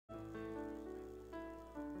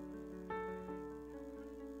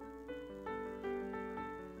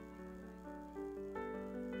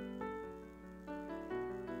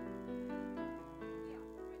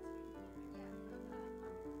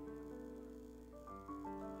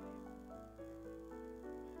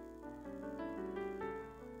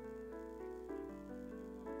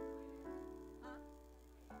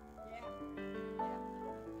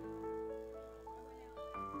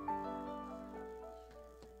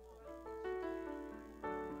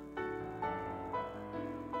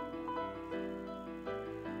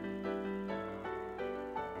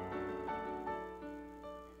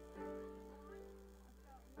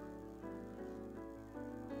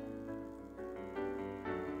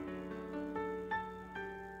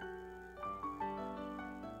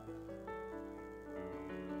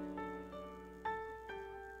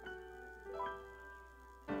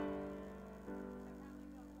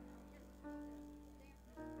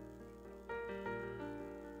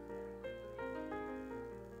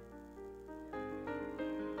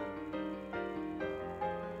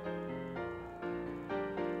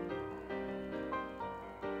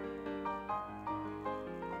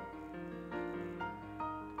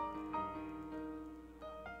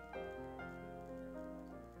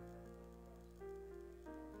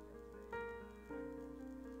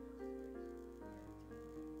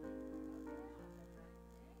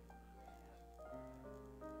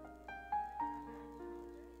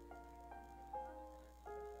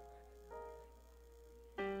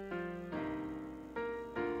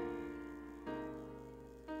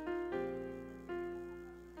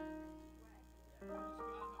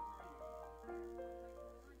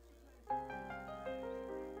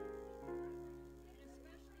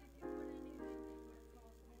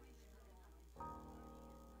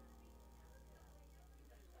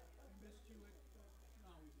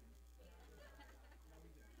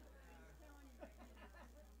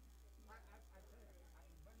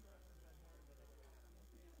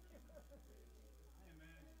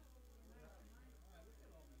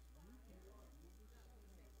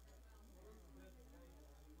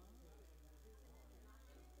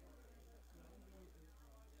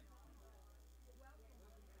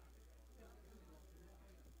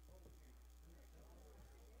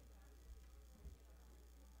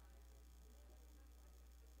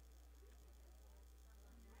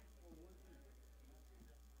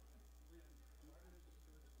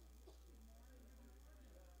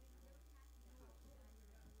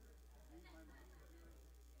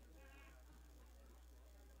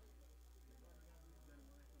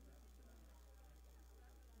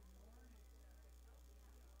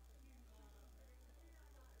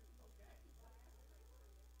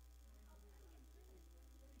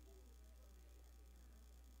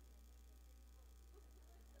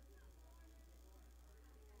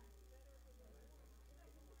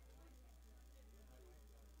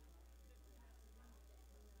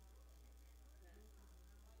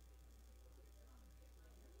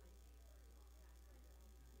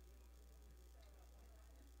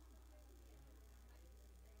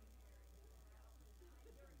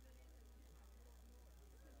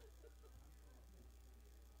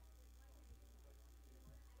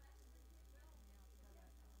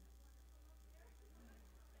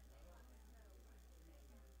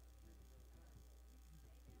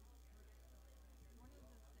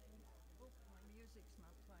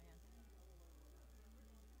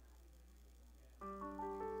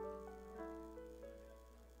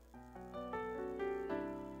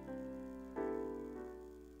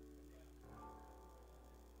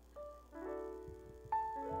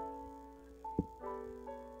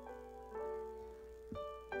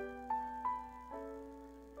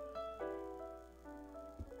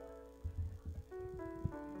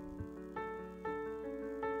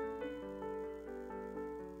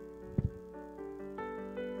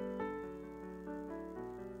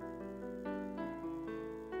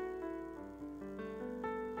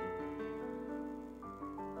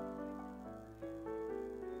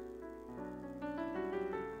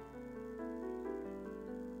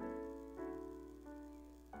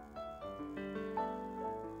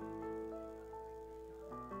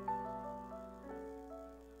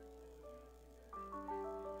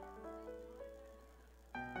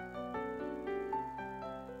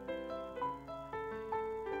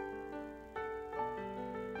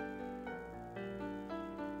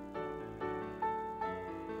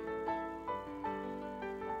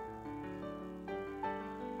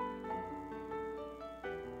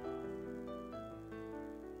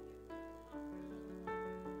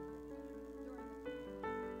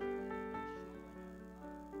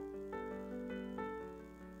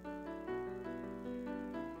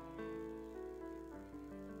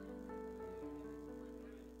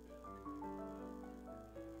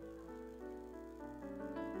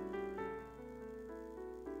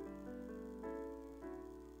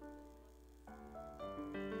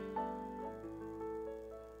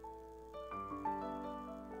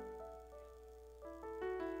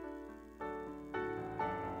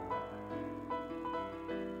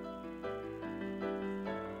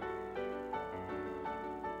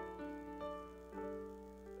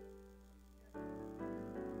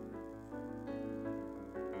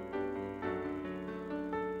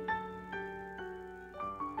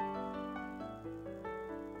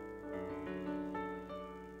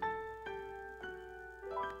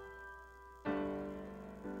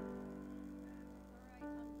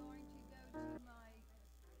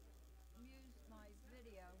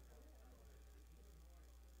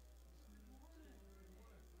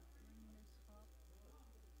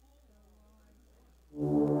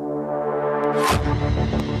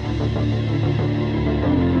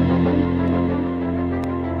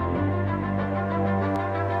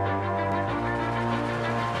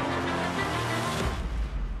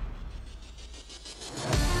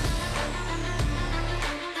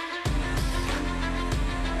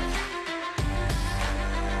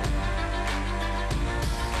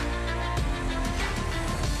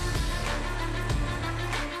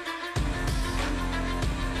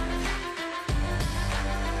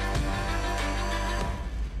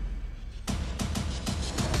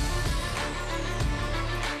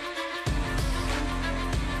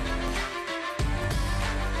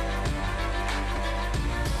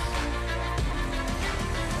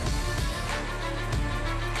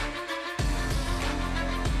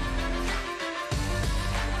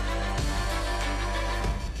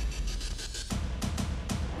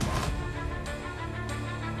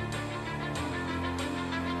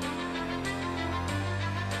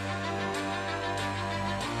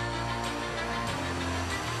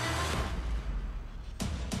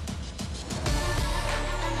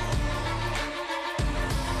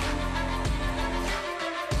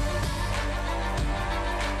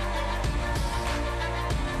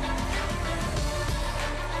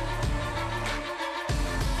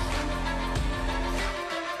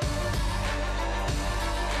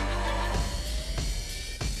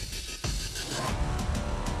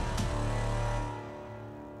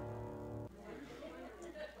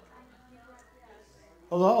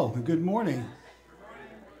Hello, and good morning.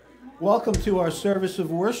 Welcome to our service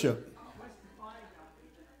of worship.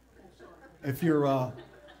 If you're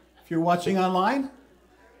watching online,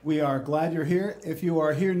 we are glad you're here. If you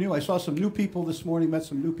are here new, I saw some new people this morning, met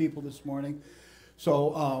some new people this morning.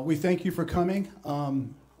 So we thank you for coming.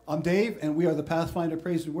 I'm Dave, and we are the Pathfinder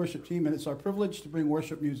Praise and Worship team, and it's our privilege to bring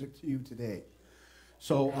worship music to you today.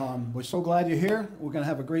 So we're so glad you're here. We're going to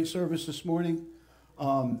have a great service this morning.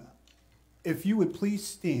 If you would please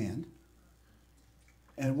stand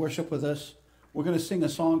and worship with us, we're going to sing a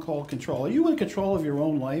song called Control. Are you in control of your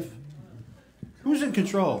own life? Who's in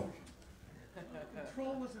control?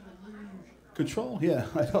 Control was an illusion. Control? Yeah,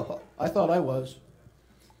 I thought I was.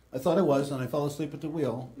 I thought I was, and I fell asleep at the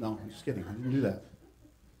wheel. No, I'm just kidding. I didn't do that.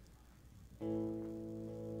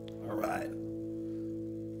 All right.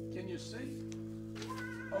 Can you see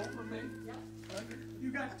over me? Under?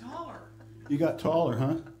 You got taller. You got taller,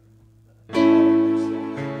 huh? This is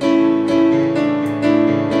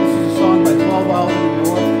a song by 12 Hours in the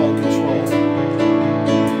North called Control.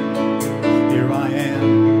 Here I am.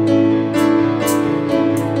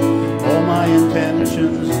 All my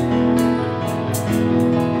intentions,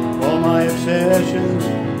 all my obsessions,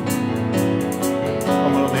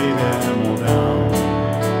 I'm gonna lay them all down.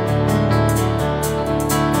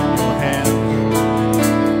 In your hands,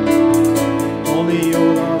 only your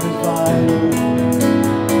love is vital.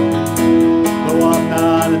 Though I'm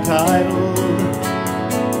not entitled,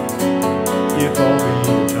 you call me a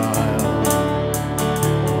child.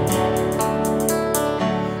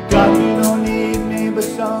 God, you don't need me, but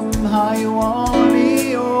somehow you want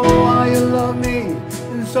me. Oh, how you love me,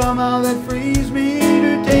 and somehow that frees me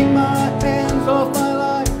to take my hands off my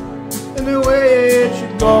life and the way it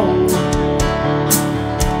should go.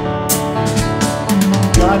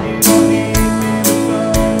 God, you don't need me, but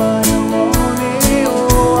somehow you want me.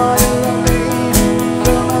 Oh, how you love me,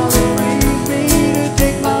 somehow that frees me to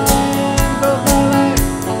take my hands off my life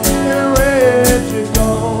and the way it should go.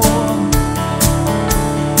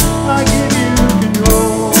 I give you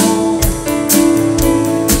control.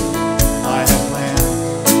 I have plans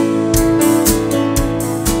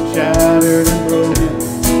shattered and broken.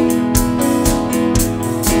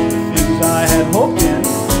 The things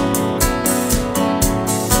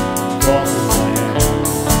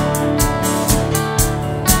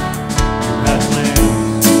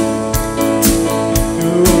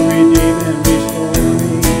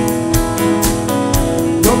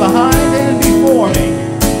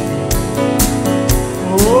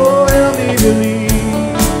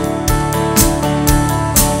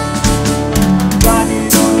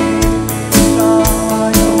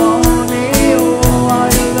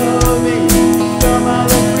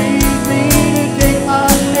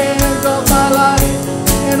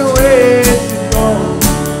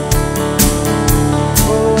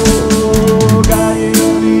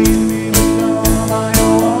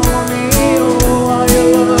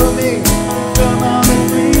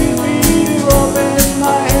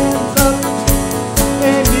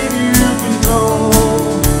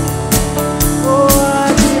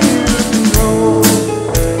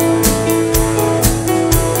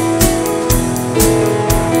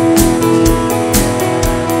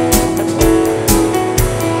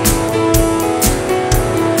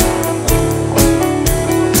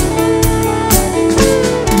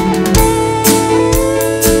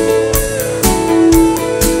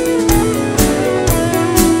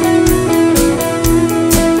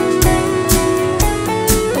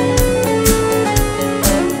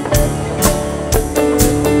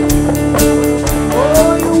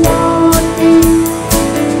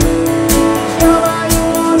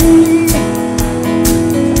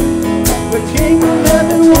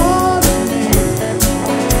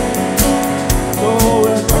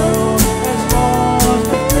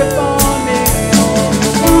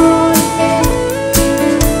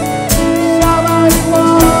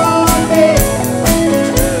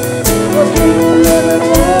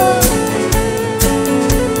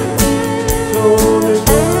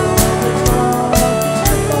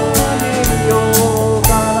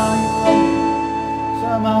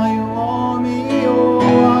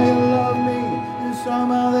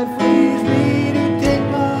that frees me to take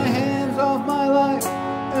my hands off my life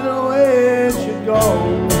and the way it should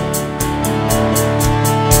go.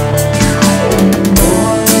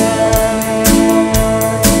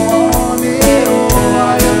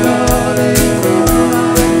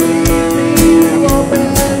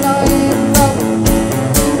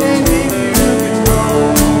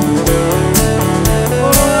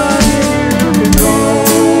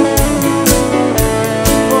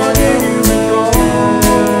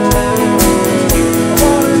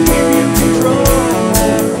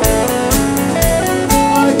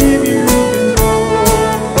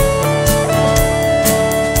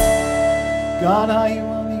 God, how you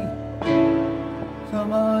want me?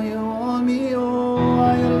 Somehow you want me, oh,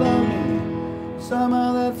 how you love me.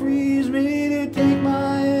 Somehow that frees me to take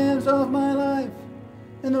my hands off my life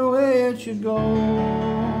and the way it should go.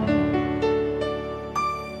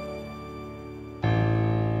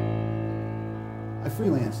 I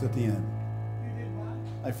freelanced at the end.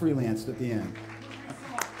 I freelanced at the end.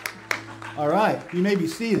 All right, you may be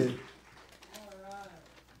seated.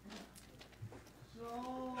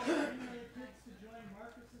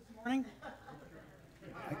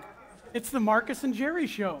 It's the Marcus and Jerry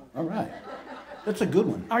show. All right. That's a good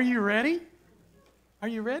one. Are you ready? Are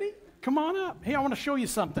you ready? Come on up. Hey, I want to show you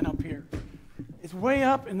something up here. It's way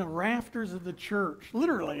up in the rafters of the church.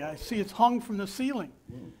 Literally, I see it's hung from the ceiling.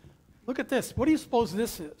 Look at this. What do you suppose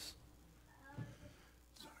this is?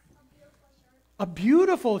 A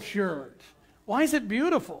beautiful shirt. Why is it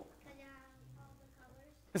beautiful?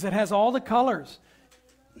 Because it has all the colors.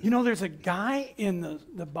 You know, there's a guy in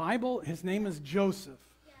the Bible. His name is Joseph.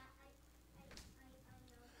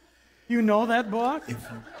 You know that book?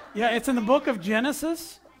 Yeah, it's in the book of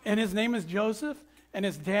Genesis, and his name is Joseph, and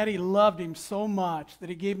his daddy loved him so much that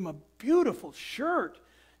he gave him a beautiful shirt.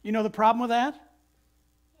 You know the problem with that?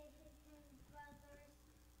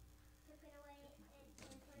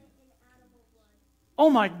 Oh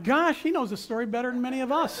my gosh, he knows the story better than many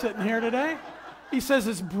of us sitting here today. He says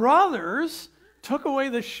his brothers took away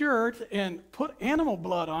the shirt and put animal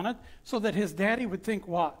blood on it so that his daddy would think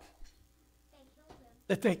what?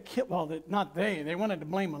 That they killed, well, not they wanted to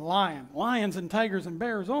blame a lion. Lions and tigers and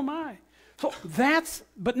bears, oh my. So that's,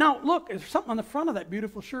 but now look, there's something on the front of that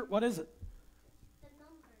beautiful shirt. What is it?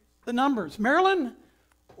 The numbers. Marilyn,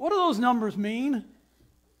 what do those numbers mean?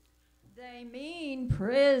 They mean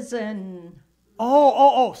prison.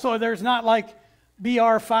 Oh, so there's not like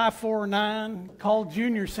BR 549, call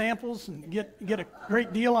Junior Samples and get a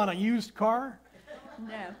great deal on a used car?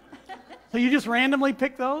 No. So you just randomly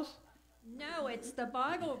pick those? No, it's the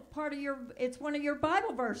Bible part of it's one of your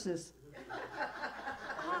Bible verses.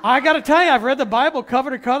 I got to tell you, I've read the Bible cover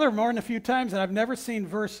to cover more than a few times, and I've never seen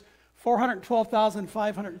verse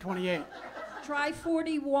 412,528. Try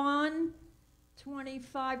 41,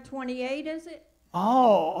 25, 28, is it?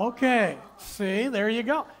 Oh, okay. See, there you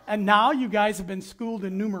go. And now you guys have been schooled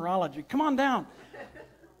in numerology. Come on down.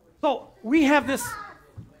 So we have this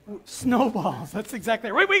snowballs. That's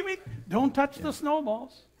exactly right. Wait. Don't touch the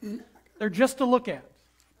snowballs. They're just to look at.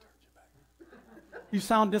 You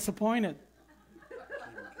sound disappointed.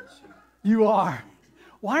 You are.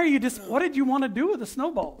 Why are you what did you want to do with the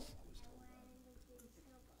snowballs?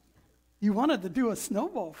 You wanted to do a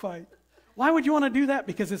snowball fight. Why would you want to do that?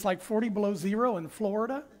 Because it's like 40 below zero in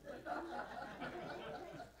Florida?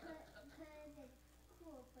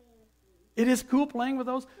 It is cool playing with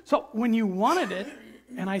those. So when you wanted it,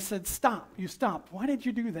 and I said stop, you stopped. Why did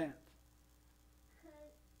you do that?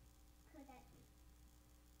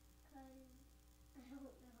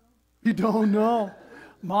 You don't know.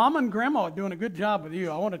 Mom and Grandma are doing a good job with you,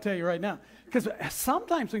 I want to tell you right now. Because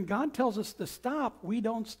sometimes when God tells us to stop, we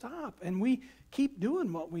don't stop. And we keep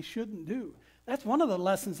doing what we shouldn't do. That's one of the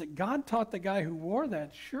lessons that God taught the guy who wore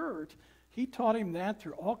that shirt. He taught him that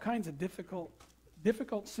through all kinds of difficult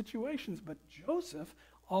situations. But Joseph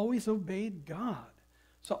always obeyed God.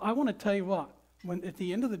 So I want to tell you what. When at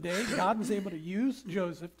the end of the day, God was able to use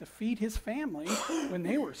Joseph to feed his family when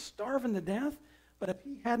they were starving to death. But if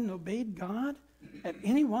he hadn't obeyed God at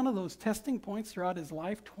any one of those testing points throughout his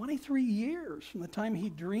life, 23 years from the time he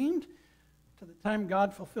dreamed to the time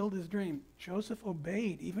God fulfilled his dream, Joseph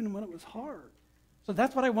obeyed even when it was hard. So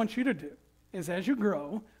that's what I want you to do, is as you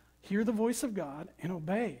grow, hear the voice of God and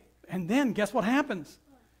obey. And then guess what happens?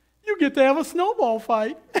 You get to have a snowball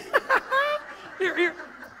fight. Here.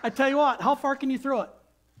 I tell you what, how far can you throw it?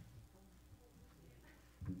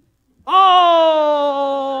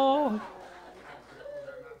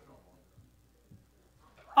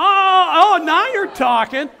 Oh, now you're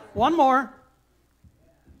talking. One more.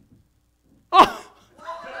 Oh.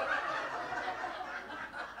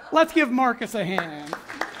 Let's give Marcus a hand.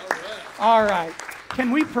 All right.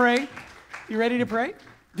 Can we pray? You ready to pray?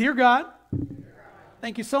 Dear God,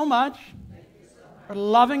 thank you so much for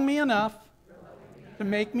loving me enough to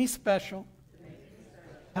make me special.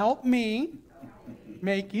 Help me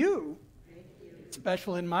make you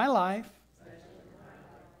special in my life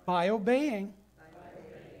by obeying.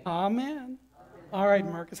 Amen. All right,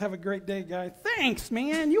 Marcus, have a great day, guys. Thanks,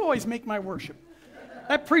 man. You always make my worship.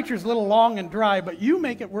 That preacher's a little long and dry, but you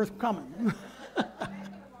make it worth coming.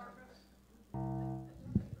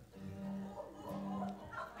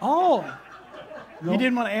 Oh, No? you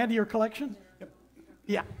didn't want to add to your collection? Yep.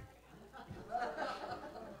 Yeah.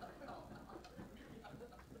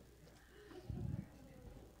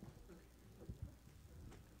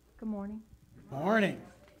 Good morning. Morning.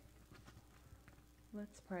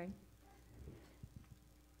 Let's pray.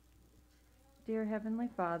 Dear Heavenly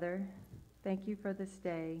Father, thank you for this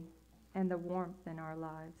day and the warmth in our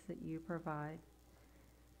lives that you provide.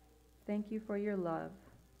 Thank you for your love.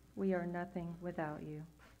 We are nothing without you.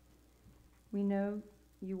 We know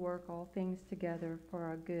you work all things together for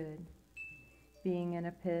our good, being in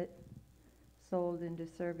a pit, sold into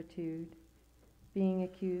servitude, being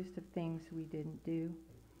accused of things we didn't do.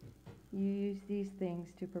 You use these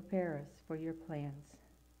things to prepare us for your plans.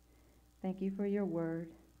 Thank you for your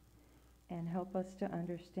word, and help us to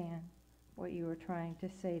understand what you are trying to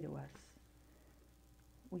say to us.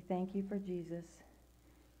 We thank you for Jesus,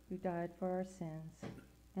 who died for our sins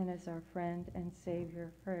and is our friend and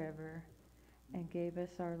Savior forever, and gave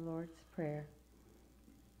us our Lord's Prayer.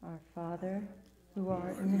 Our Father, who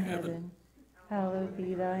art in heaven, hallowed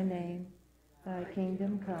be thy name. Thy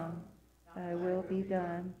kingdom come, thy will be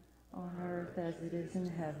done, on earth as it is in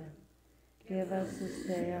heaven. Give us this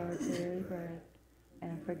day our daily bread,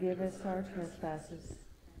 and forgive us our trespasses,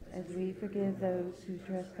 as we forgive those who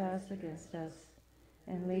trespass against us.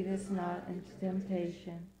 And lead us not into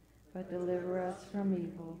temptation, but deliver us from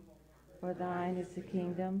evil. For thine is the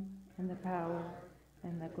kingdom, and the power,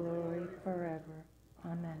 and the glory forever.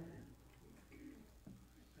 Amen.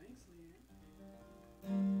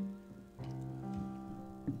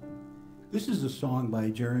 This is a song by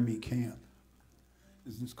Jeremy Camp.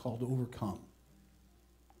 This is called Overcome.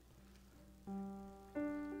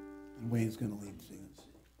 And Wayne's going to lead sing it.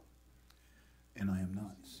 And I am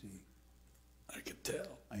not C. I could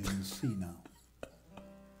tell. I am in C now.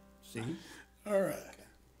 C? All right.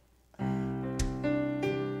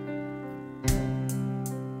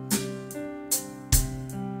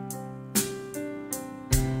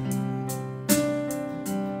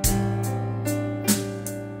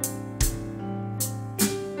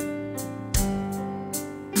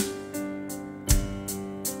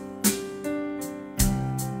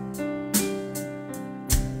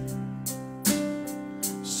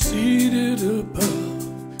 Seated above,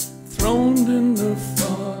 throned in the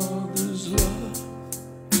Father's love,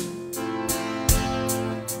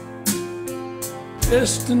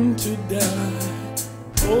 destined to die,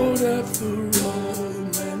 poured out for all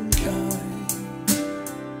mankind.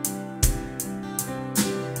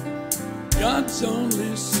 God's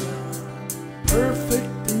only Son,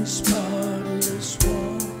 perfect and spotless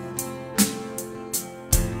one.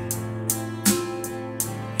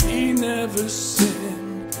 He never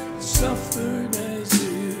sinned, suffered as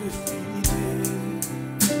if he did.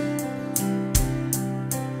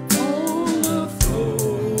 All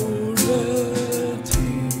authority,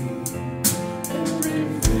 every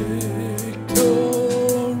victory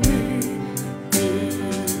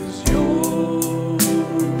is yours.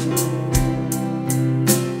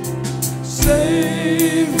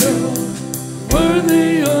 Savior,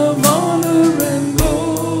 worthy of honor and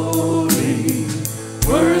glory,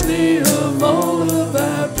 worthy of all of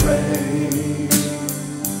our praise.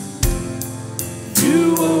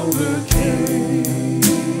 You overcame.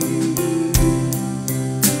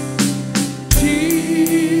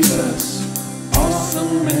 Jesus,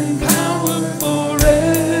 awesome in power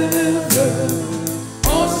forever,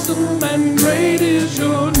 awesome and great is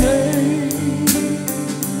your name.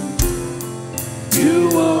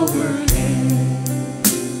 You overcame.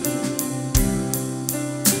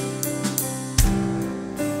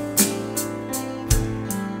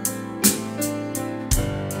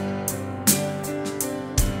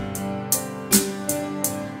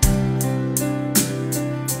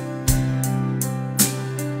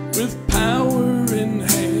 With power in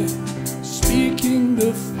hand, speaking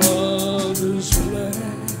the Father's plan.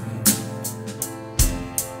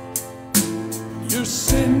 You're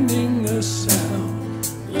sending us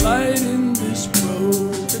out, light in this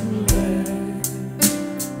broken land.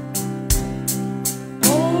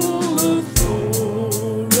 All authority,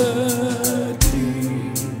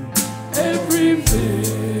 every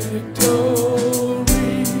victory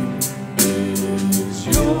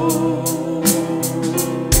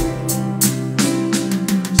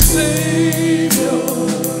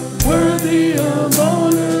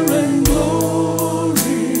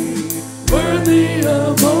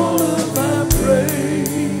of all of our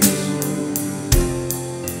praise.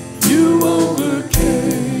 You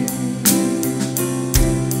overcame.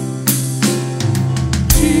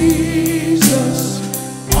 Jesus,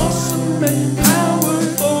 awesome and power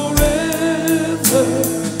forever.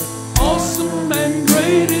 Awesome and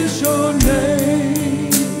great is your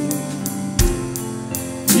name.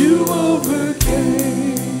 You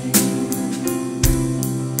overcame.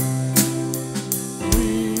 We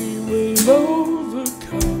will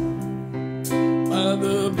overcome by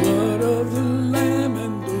the blood of the Lamb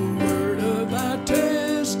and the word of our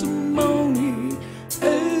testimony.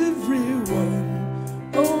 Everyone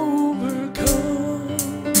overcome.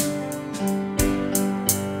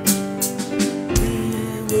 We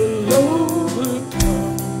will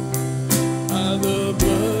overcome by the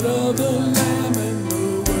blood of the Lamb and the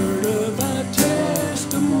word of our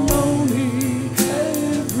testimony.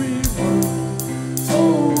 Everyone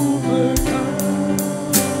overcome.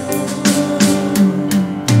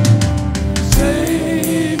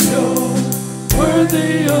 Savior,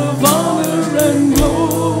 worthy of honor and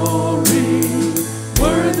glory,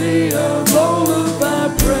 worthy of all of our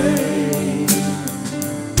praise.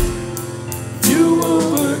 You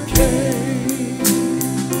overcame.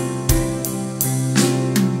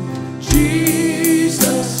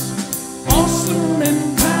 Jesus, awesome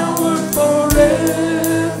in power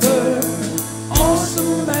forever.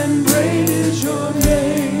 Awesome and great is your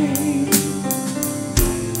name.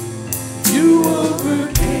 You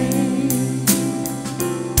overcame.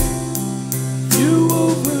 You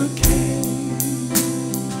overcame.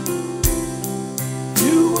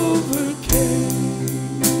 You overcame.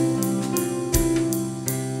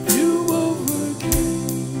 You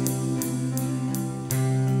overcame.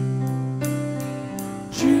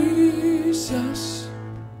 Jesus,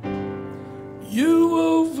 you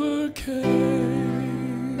overcame.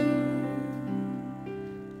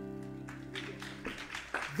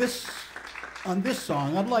 On this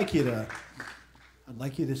song, I'd like you to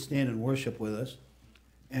stand and worship with us,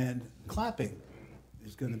 and clapping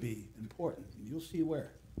is going to be important. And you'll see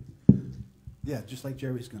where. Yeah, just like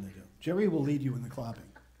Jerry's going to do. Jerry will lead you in the clapping.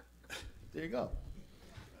 There you go.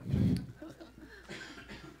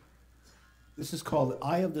 This is called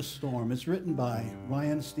 "Eye of the Storm." It's written by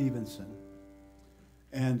Ryan Stevenson,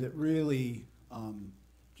 and it really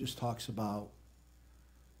just talks about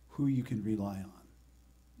who you can rely on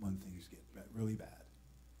when things get really bad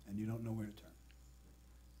and you don't know where to turn.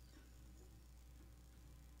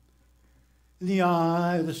 In the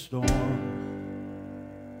eye of the storm,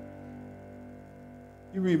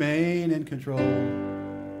 you remain in control.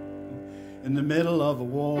 In the middle of a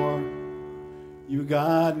war, you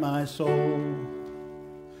guide my soul.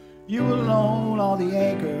 You alone are the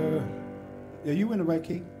anchor. Are you in the right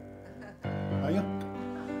key? Are you?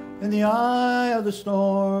 In the eye of the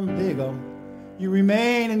storm, there you go. You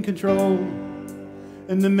remain in control.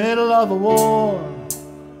 In the middle of a war,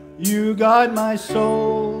 you guide my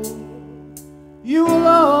soul. You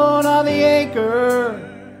alone are the anchor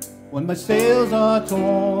when my sails are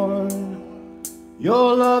torn.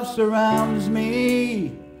 Your love surrounds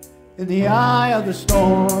me in the eye of the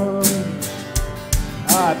storm.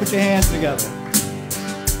 All right, put your hands together.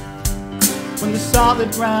 When the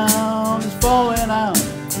solid ground is falling out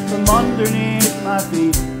from underneath my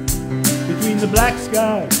feet, between the black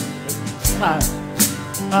sky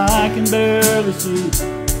I can barely see.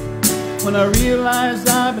 When I realize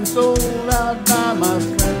I've been sold out by my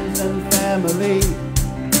friends and family,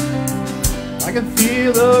 I can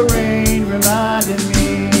feel the rain reminding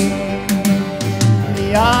me. In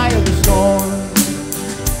the eye of the storm,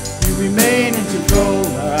 you remain in control.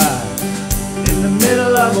 In the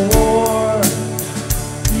middle of a war,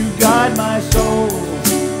 you guide my soul.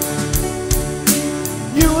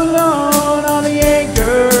 You alone are the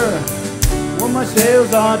anchor when my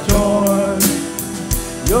sails are torn.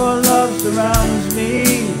 Your love surrounds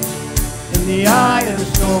me in the eye of the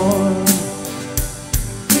storm.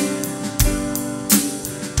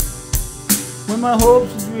 When my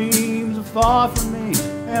hopes and dreams are far from me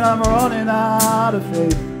and I'm running out of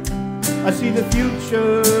faith, I see the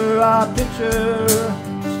future I picture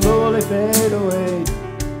slowly fade away.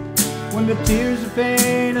 When the tears of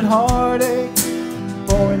pain and heartache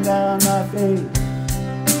pouring down my face,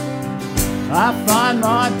 I find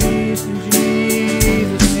my peace in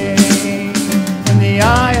Jesus' name. In the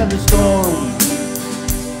eye of the storm,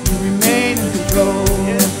 you remain in control.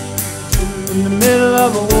 In the middle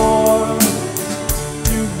of a war,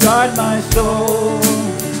 you guard my soul.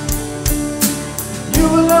 You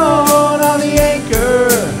alone are the anchor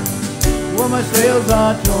when my sails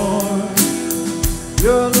are torn.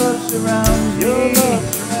 Your love surrounds me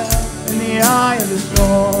in the eye of the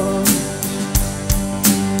storm.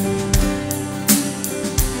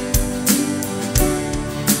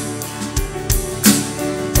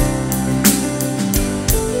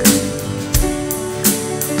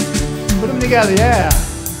 Put them together, yeah.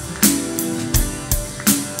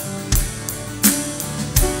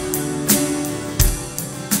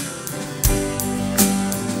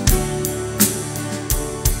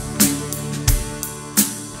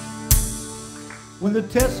 When the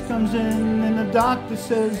test comes in and the doctor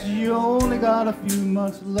says you only got a few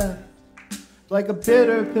months left, like a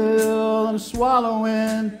bitter pill I'm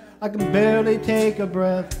swallowing, I can barely take a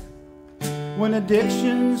breath. When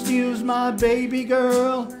addiction steals my baby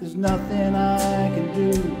girl, there's nothing I can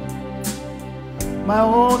do. My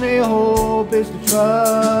only hope is to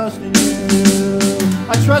trust in you.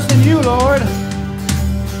 I trust in you, Lord.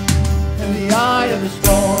 In the eye of the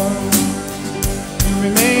storm, you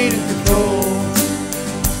remain in control.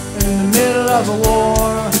 In the middle of a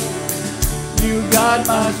war, you guide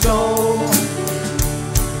my soul.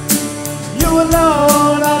 You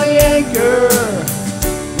alone are the anchor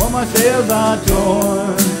while my sails are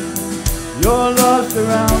torn. Your love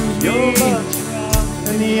surrounds me.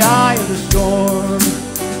 In the eye of the storm,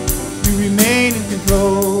 you remain in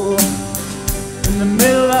control. In the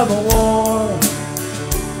middle of a war,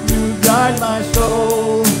 you guide my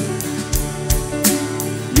soul.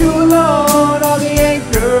 You alone are the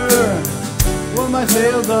anchor while my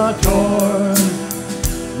sails are torn.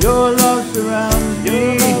 Your love surrounds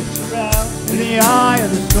me. In the eye of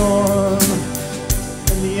the storm.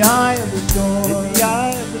 In the eye of the storm. In the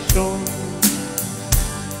eye of the storm.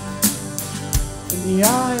 In the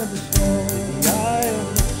eye of the storm. In the eye of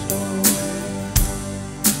the storm.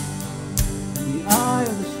 In the eye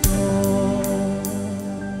of the storm.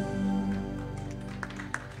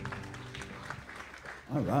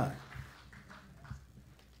 All right.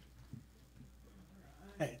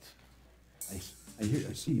 Hey,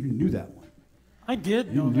 I see you knew that one. I did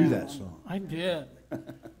You know knew that that one. song. I did.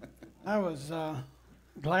 I was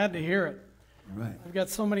glad to hear it. All right. I've got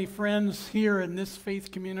so many friends here in this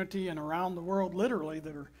faith community and around the world, literally,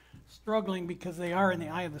 that are struggling because they are in the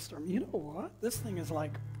eye of the storm. You know what? This thing is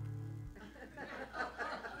like,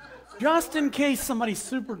 just in case somebody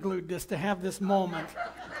super glued this to have this moment,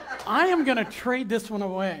 I am going to trade this one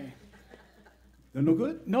away. They're no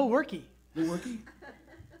good? No worky. No worky?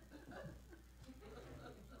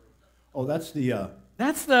 Oh, that's the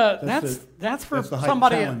That's for that's the height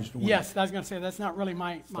somebody. challenged one. Yes, I was going to say that's not really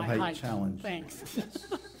my height height challenge. Thanks.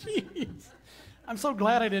 Jeez. I'm so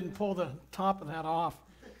glad I didn't pull the top of that off.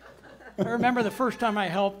 I remember the first time I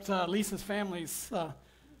helped Lisa's families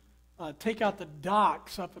take out the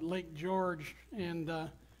docks up at Lake George, and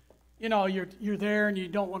you know you're there and you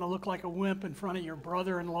don't want to look like a wimp in front of your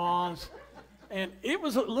brother-in-laws, and it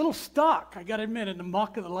was a little stuck. I got to admit, in the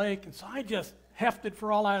muck of the lake, and so I just hefted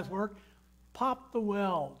for all I was worth. Popped the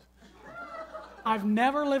weld. I've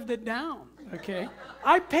never lived it down, okay?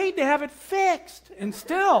 I paid to have it fixed, and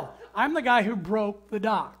still, I'm the guy who broke the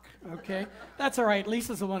dock, okay? That's all right.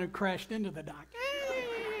 Lisa's the one who crashed into the dock.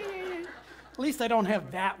 At least I don't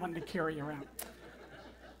have that one to carry around.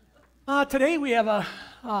 Today we have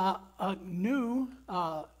a new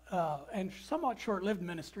and somewhat short-lived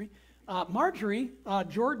ministry. Marjorie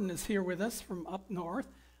Jordan is here with us from up north.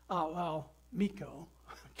 Miko,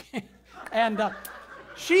 okay? And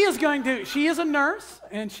she is a nurse,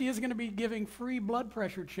 and she is going to be giving free blood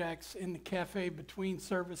pressure checks in the cafe between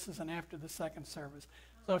services and after the second service.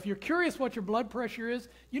 So if you're curious what your blood pressure is,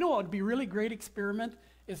 you know what would be a really great experiment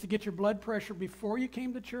is to get your blood pressure before you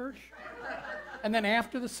came to church and then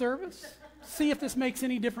after the service. See if this makes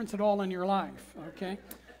any difference at all in your life, okay?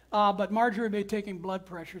 But Marjorie will be taking blood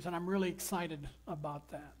pressures, and I'm really excited about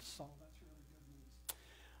that. So.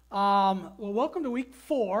 Well, welcome to week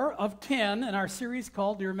 4 of 10 in our series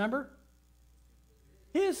called, do you remember?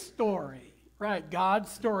 His Story. Right,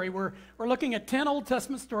 God's story. We're looking at 10 Old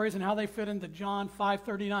Testament stories and how they fit into John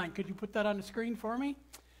 5:39. Could you put that on the screen for me?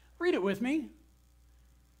 Read it with me.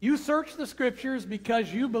 You search the scriptures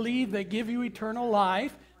because you believe they give you eternal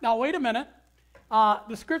life. Now, wait a minute.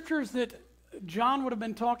 The scriptures that John would have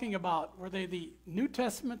been talking about, were they the New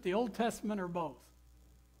Testament, the Old Testament, or both?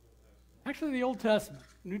 Actually, the Old Testament.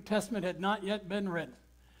 New Testament had not yet been written.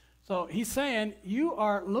 So he's saying you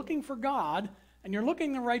are looking for God, and you're looking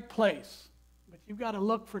in the right place. But you've got to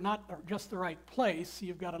look for not just the right place,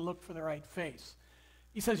 you've got to look for the right face.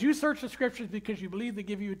 He says, you search the scriptures because you believe they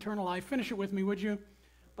give you eternal life. Finish it with me, would you?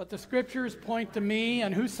 But the scriptures point to me,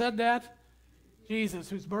 and who said that? Jesus,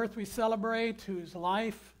 whose birth we celebrate, whose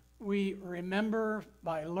life we remember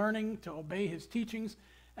by learning to obey his teachings.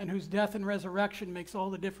 and whose death and resurrection makes all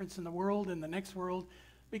the difference in the world and the next world,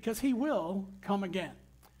 because he will come again.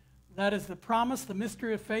 That is the promise, the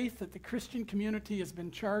mystery of faith that the Christian community has been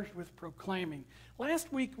charged with proclaiming.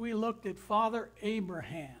 Last week we looked at Father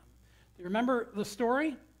Abraham. Do you remember the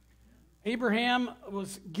story? Abraham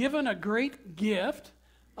was given a great gift,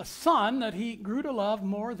 a son that he grew to love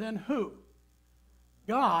more than who?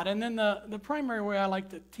 God. And then the primary way I like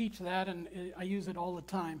to teach that, and I use it all the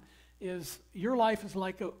time, is your life is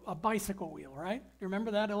like a bicycle wheel, right? Do you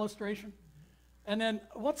remember that illustration? And then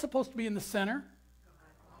what's supposed to be in the center?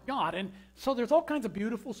 God. And so there's all kinds of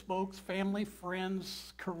beautiful spokes: family,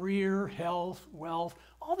 friends, career, health, wealth,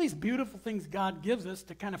 all these beautiful things God gives us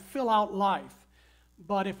to kind of fill out life.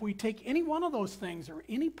 But if we take any one of those things or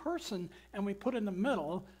any person and we put in the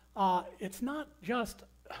middle, it's not just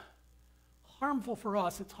harmful for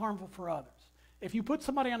us, it's harmful for others. If you put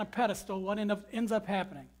somebody on a pedestal, what ends up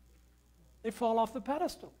happening? They fall off the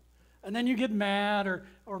pedestal. And then you get mad,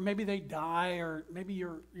 or maybe they die, or maybe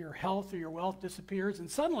your health or your wealth disappears, and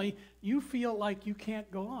suddenly you feel like you can't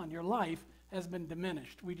go on. Your life has been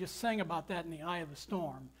diminished. We just sang about that in the eye of the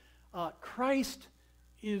storm. Christ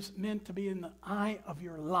is meant to be in the eye of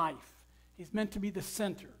your life. He's meant to be the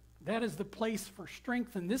center. That is the place for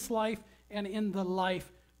strength in this life and in the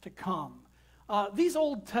life to come. These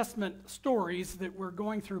Old Testament stories that we're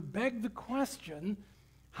going through beg the question,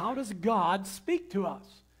 how does God speak to us?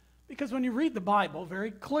 Because when you read the Bible,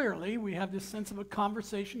 very clearly, we have this sense of a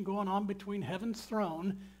conversation going on between heaven's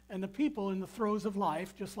throne and the people in the throes of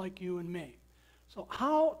life, just like you and me. So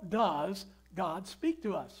how does God speak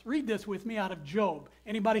to us? Read this with me out of Job.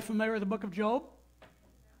 Anybody familiar with the book of Job?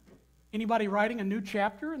 Anybody writing a new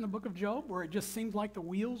chapter in the book of Job where it just seems like the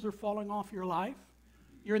wheels are falling off your life?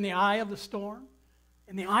 You're in the eye of the storm.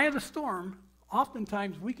 In the eye of the storm,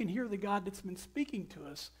 oftentimes we can hear the God that's been speaking to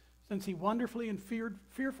us since he wonderfully and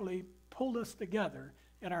fearfully pulled us together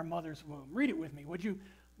in our mother's womb. Read it with me, would you?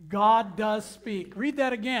 God does speak. Read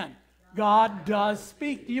that again. God does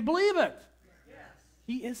speak. Do you believe it? Yes.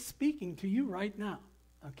 He is speaking to you right now.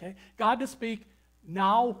 Okay? God does speak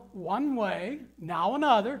now one way, now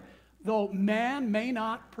another, though man may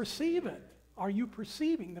not perceive it. Are you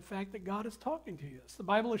perceiving the fact that God is talking to you? The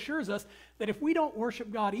Bible assures us that if we don't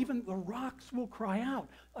worship God, even the rocks will cry out.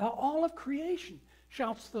 All of creation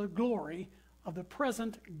shouts the glory of the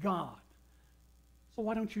present God. So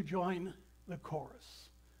why don't you join the chorus?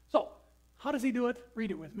 So, how does he do it? Read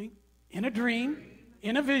it with me. In a dream,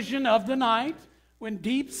 in a vision of the night, when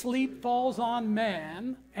deep sleep falls on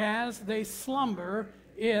man as they slumber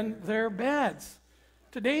in their beds.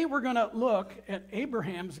 Today we're going to look at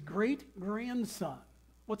Abraham's great-grandson.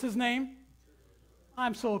 What's his name?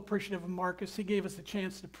 I'm so appreciative of Marcus. He gave us a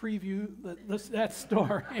chance to preview that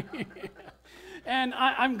story. And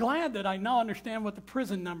I'm glad that I now understand what the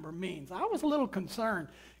prison number means. I was a little concerned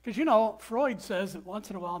because, you know, Freud says that once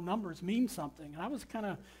in a while numbers mean something. And I was kind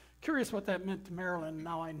of curious what that meant to Marilyn, and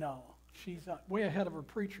now I know. She's way ahead of her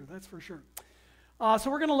preacher, that's for sure. So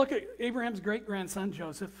we're going to look at Abraham's great-grandson,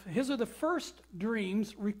 Joseph. His are the first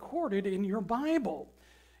dreams recorded in your Bible.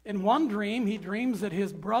 In one dream, he dreams that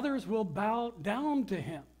his brothers will bow down to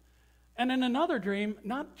him. And in another dream,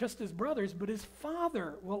 not just his brothers, but his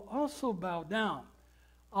father will also bow down.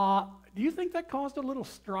 Do you think that caused a little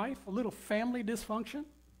strife, a little family dysfunction?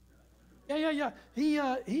 Yeah. He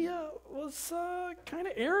was kind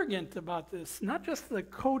of arrogant about this. Not just the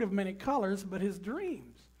coat of many colors, but his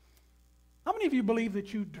dreams. How many of you believe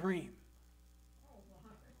that you dream?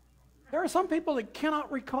 There are some people that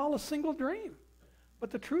cannot recall a single dream. But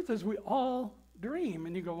the truth is we all dream.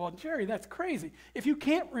 And you go, well, Jerry, that's crazy. If you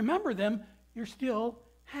can't remember them, you're still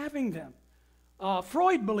having them.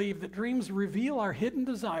 Freud believed that dreams reveal our hidden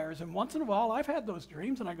desires. And once in a while, I've had those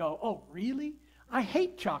dreams, and I go, oh, really? I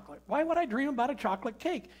hate chocolate. Why would I dream about a chocolate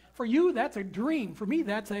cake? For you, that's a dream. For me,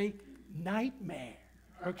 that's a nightmare.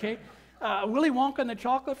 Okay? Willy Wonka and the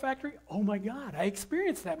Chocolate Factory, oh my God, I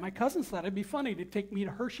experienced that. My cousins thought it'd be funny to take me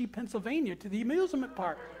to Hershey, Pennsylvania to the amusement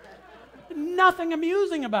park. Nothing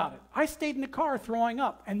amusing about it. I stayed in the car throwing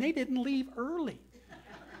up, and they didn't leave early.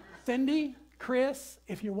 Cindy, Chris,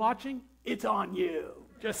 if you're watching, it's on you.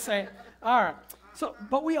 Just say it. All right. So,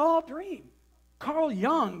 but we all dream. Carl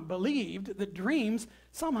Jung believed that dreams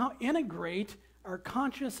somehow integrate our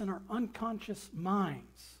conscious and our unconscious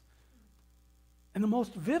minds. And the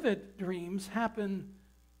most vivid dreams happen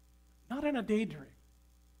not in a daydream,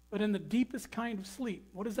 but in the deepest kind of sleep.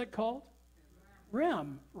 What is that called?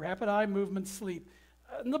 REM, rapid eye movement sleep.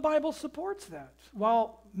 And the Bible supports that.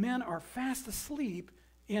 While men are fast asleep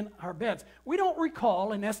in our beds, we don't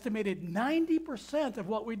recall an estimated 90% of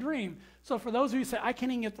what we dream. So for those of you who say, I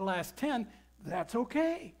can't even get the last 10, That's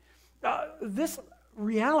okay. This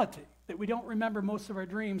reality that we don't remember most of our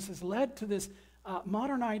dreams has led to this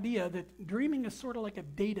modern idea that dreaming is sort of like a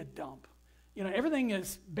data dump. You know, everything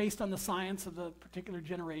is based on the science of the particular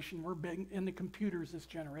generation. We're big in the computers this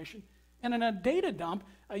generation. And in a data dump,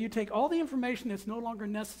 you take all the information that's no longer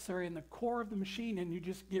necessary in the core of the machine and you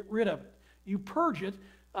just get rid of it. You purge it.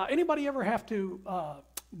 Anybody ever have to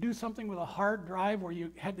do something with a hard drive where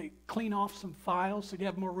you had to clean off some files so you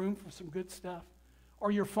have more room for some good stuff?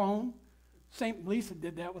 Or your phone? Lisa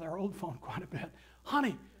did that with our old phone quite a bit.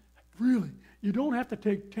 Honey, really, you don't have to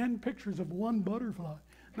take 10 pictures of one butterfly.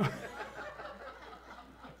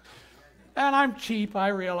 And I'm cheap, I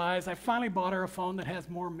realize. I finally bought her a phone that has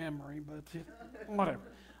more memory, but whatever.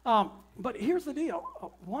 But here's the deal.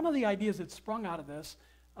 One of the ideas that sprung out of this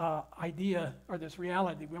idea, or this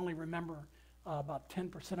reality, we only remember about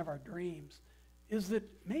 10% of our dreams, is that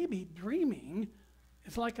maybe dreaming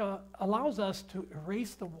is like allows us to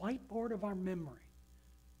erase the whiteboard of our memory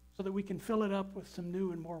so that we can fill it up with some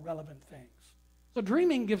new and more relevant things. So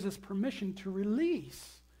dreaming gives us permission to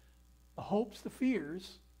release the hopes, the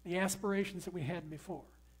fears, the aspirations that we had before.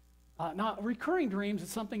 Now, recurring dreams is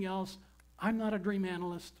something else. I'm not a dream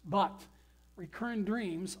analyst, but recurring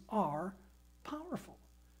dreams are powerful.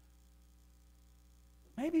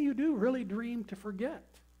 Maybe you do really dream to forget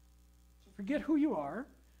who you are,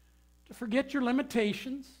 to forget your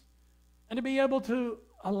limitations, and to be able to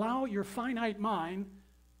allow your finite mind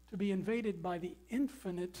to be invaded by the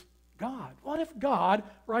infinite God. What if God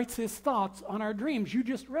writes his thoughts on our dreams? You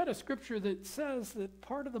just read a scripture that says that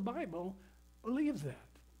part of the Bible believes that.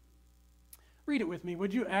 Read it with me,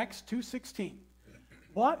 would you? Acts 2:16.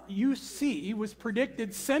 What you see was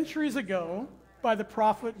predicted centuries ago by the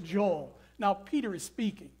prophet Joel. Now, Peter is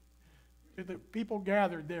speaking to the people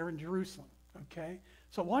gathered there in Jerusalem, okay?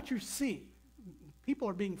 So what you see, people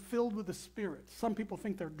are being filled with the Spirit. Some people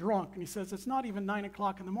think they're drunk, and he says, it's not even 9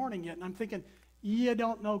 o'clock in the morning yet. And I'm thinking, you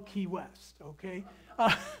don't know Key West, okay?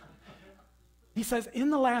 He says, in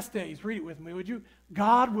the last days, read it with me, would you?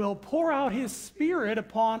 God will pour out his Spirit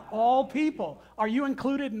upon all people. Are you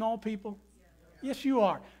included in all people? Yes, you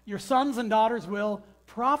are. Your sons and daughters will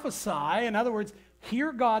prophesy. In other words,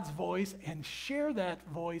 hear God's voice and share that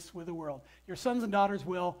voice with the world. Your sons and daughters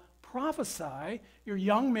will prophesy. Your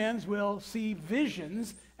young men will see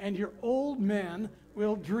visions, and your old men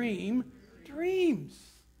will dream dreams.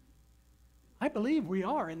 I believe we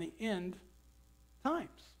are in the end times.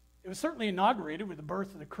 It was certainly inaugurated with the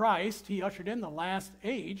birth of the Christ. He ushered in the last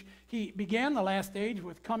age. He began the last age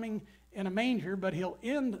with coming in a manger, but he'll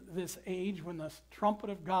end this age when the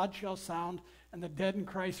trumpet of God shall sound and the dead in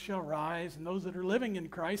Christ shall rise, and those that are living in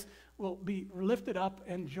Christ will be lifted up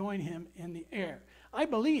and join him in the air. I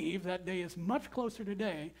believe that day is much closer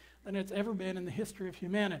today than it's ever been in the history of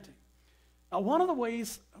humanity. Now, one of the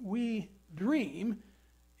ways we dream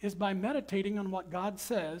is by meditating on what God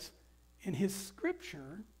says in his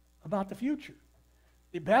scripture about the future.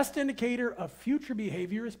 The best indicator of future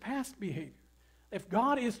behavior is past behavior. If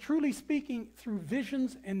God is truly speaking through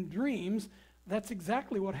visions and dreams, that's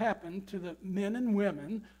exactly what happened to the men and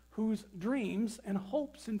women whose dreams and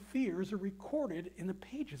hopes and fears are recorded in the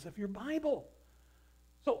pages of your Bible.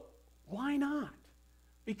 So why not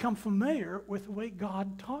become familiar with the way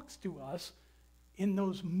God talks to us in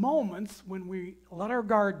those moments when we let our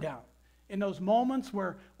guard down, in those moments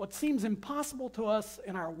where what seems impossible to us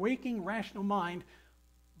in our waking rational mind,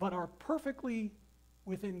 but are perfectly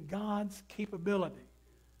within God's capability.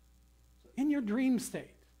 So in your dream state,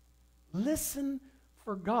 listen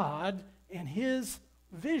for God and his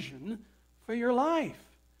vision for your life.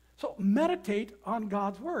 So meditate on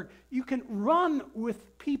God's word. You can run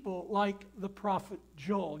with people like the prophet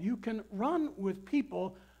Joel. You can run with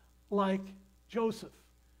people like Joseph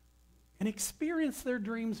and experience their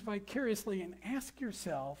dreams vicariously and ask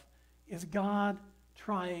yourself, is God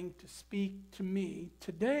trying to speak to me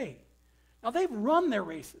today? Now, they've run their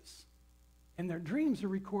races, and their dreams are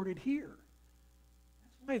recorded here.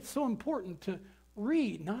 That's why it's so important to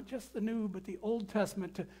read not just the New but the Old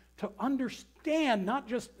Testament, to understand not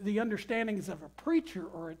just the understandings of a preacher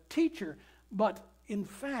or a teacher, but in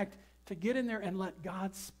fact to get in there and let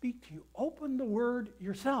God speak to you. Open the Word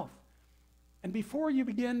yourself. And before you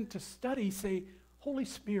begin to study, say, Holy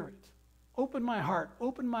Spirit, open my heart,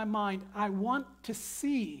 open my mind. I want to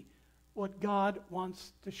see what God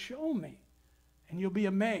wants to show me. And you'll be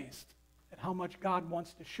amazed at how much God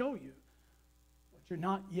wants to show you, but you're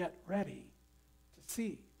not yet ready to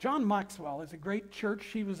see. John Maxwell is a great church.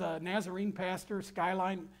 He was a Nazarene pastor,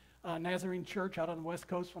 Skyline Nazarene Church out on the West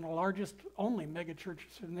Coast, one of the largest, only mega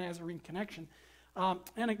churches for the Nazarene connection,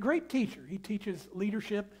 and a great teacher. He teaches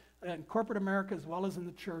leadership in corporate America as well as in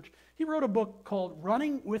the church. He wrote a book called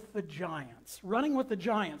Running with the Giants. Running with the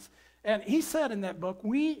Giants. And he said in that book,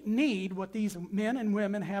 we need what these men and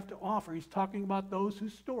women have to offer. He's talking about those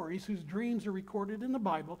whose stories, whose dreams are recorded in the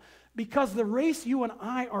Bible, because the race you and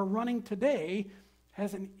I are running today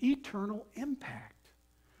has an eternal impact.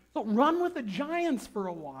 So run with the giants for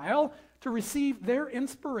a while to receive their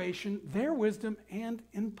inspiration, their wisdom, and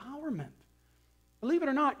empowerment. Believe it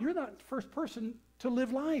or not, you're not the first person to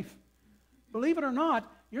live life. Believe it or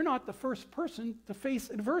not, you're not the first person to face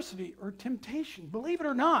adversity or temptation. Believe it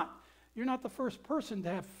or not, you're not the first person to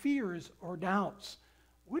have fears or doubts.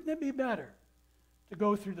 Wouldn't it be better to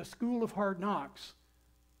go through the school of hard knocks,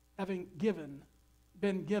 having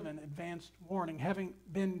been given advanced warning, having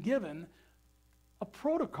been given a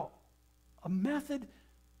protocol, a method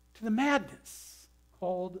to the madness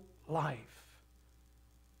called life?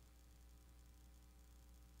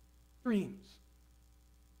 Dreams.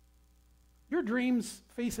 Your dreams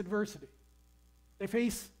face adversity. They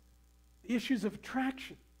face the issues of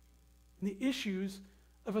attraction and the issues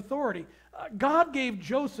of authority. God gave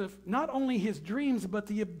Joseph not only his dreams, but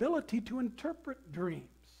the ability to interpret dreams.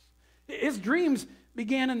 His dreams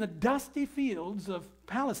began in the dusty fields of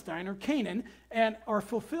Palestine or Canaan and are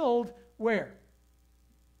fulfilled where?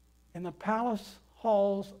 In the palace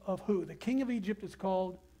halls of who? The king of Egypt is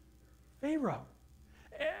called Pharaoh.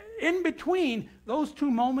 In between those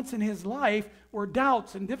two moments in his life were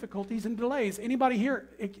doubts and difficulties and delays. Anybody here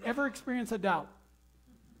ever experience a doubt?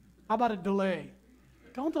 How about a delay?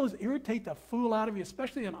 Don't those irritate the fool out of you,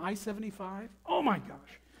 especially on I-75? Oh my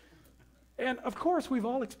gosh. And of course, we've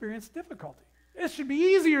all experienced difficulty. This should be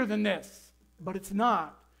easier than this, but it's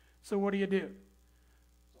not. So what do?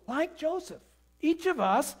 Like Joseph, each of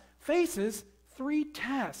us faces 3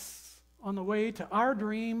 tests on the way to our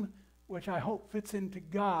dream, which I hope fits into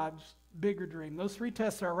God's bigger dream. Those 3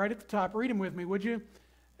 tests are right at the top. Read them with me, would you?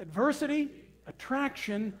 Adversity,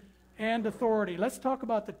 attraction, and authority. Let's talk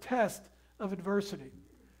about the test of adversity.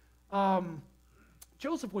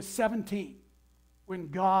 Joseph was 17 when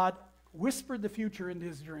God whispered the future into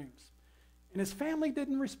his dreams. And his family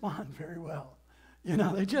didn't respond very well. You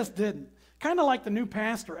know, they just didn't. Kind of like the new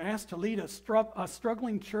pastor asked to lead a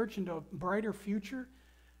struggling church into a brighter future.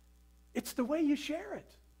 It's the way you share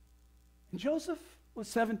it. And Joseph was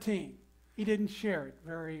 17. He didn't share it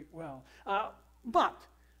very well. But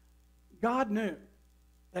God knew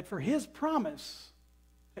that for his promise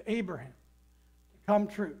to Abraham to come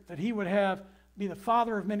true, that he would be the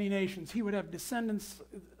father of many nations, he would have descendants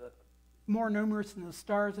more numerous than the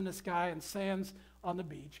stars in the sky and sands on the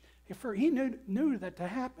beach. He knew that to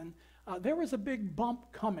happen, there was a big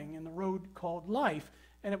bump coming in the road called life,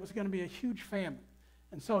 and it was going to be a huge famine.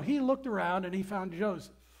 And so he looked around and he found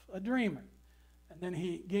Joseph, a dreamer. And then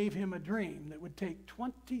he gave him a dream that would take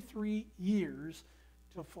 23 years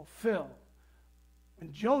to fulfill.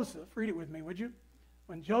 When Joseph, read it with me, would you?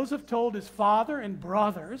 When Joseph told his father and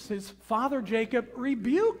brothers, his father Jacob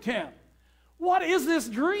rebuked him. What is this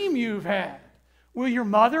dream you've had? Will your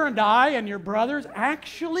mother and I and your brothers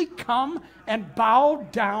actually come and bow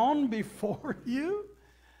down before you?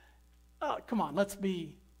 Come on, let's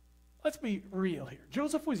be real here.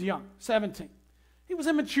 Joseph was young, 17. He was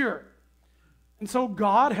immature. And so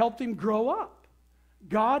God helped him grow up.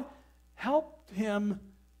 God helped him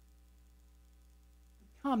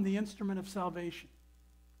become the instrument of salvation.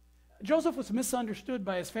 Joseph was misunderstood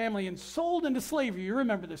by his family and sold into slavery. You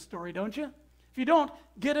remember this story, don't you? If you don't,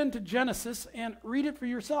 get into Genesis and read it for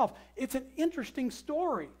yourself. It's an interesting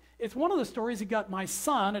story. It's one of the stories that got my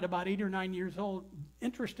son at about 8 or 9 years old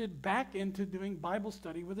interested back into doing Bible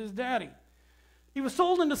study with his daddy. He was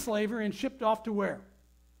sold into slavery and shipped off to where?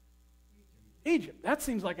 Egypt. That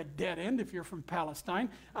seems like a dead end if you're from Palestine.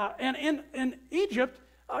 And in Egypt,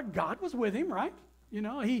 God was with him, right? You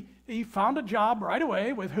know, he found a job right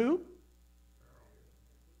away with who?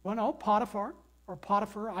 Well, no, Potiphar. Or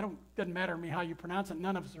Potiphar, doesn't matter to me how you pronounce it.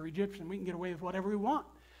 None of us are Egyptian. We can get away with whatever we want.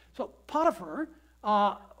 So Potiphar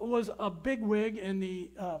was a bigwig in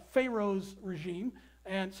the Pharaoh's regime,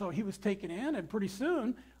 and so he was taken in, and pretty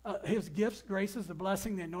soon his gifts, graces, the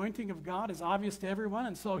blessing, the anointing of God is obvious to everyone,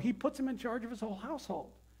 and so he puts him in charge of his whole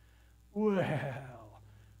household. Well,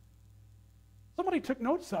 somebody took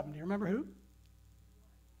notes of him. Do you remember who?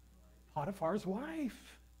 Potiphar's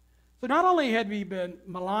wife. So not only had he been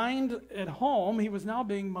maligned at home, he was now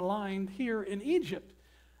being maligned here in Egypt.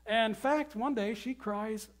 And in fact, one day she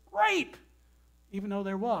cries, rape, even though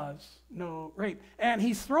there was no rape. And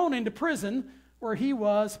he's thrown into prison where he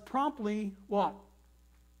was promptly, what?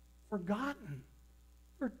 Forgotten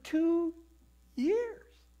for 2 years.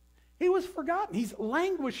 He was forgotten. He's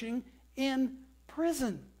languishing in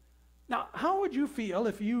prison. Now, how would you feel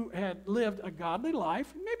if you had lived a godly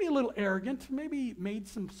life, maybe a little arrogant, maybe made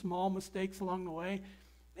some small mistakes along the way,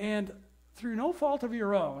 and through no fault of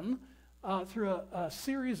your own, through a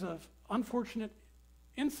series of unfortunate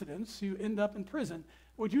incidents, you end up in prison?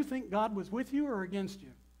 Would you think God was with you or against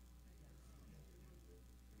you?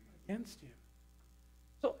 Against you.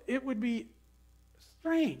 So it would be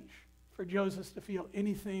strange for Joseph to feel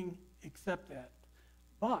anything except that.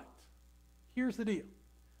 But here's the deal.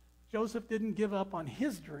 Joseph didn't give up on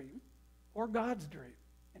his dream or God's dream.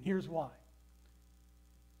 And here's why.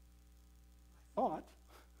 I thought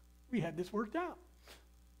we had this worked out.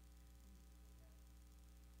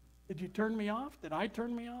 Did you turn me off? Did I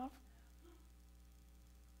turn me off?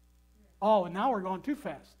 Oh, and now we're going too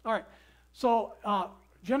fast. All right. So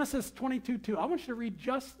Genesis 22:2. I want you to read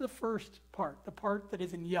just the first part, the part that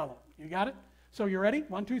is in yellow. You got it? So you ready?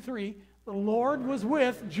 1, 2, 3. The Lord was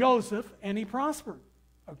with Joseph, and he prospered.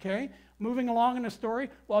 Okay? Moving along in the story,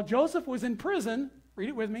 while Joseph was in prison, read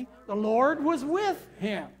it with me, the Lord was with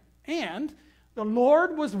him. And the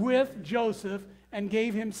Lord was with Joseph and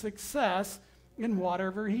gave him success in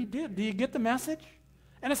whatever he did. Do you get the message?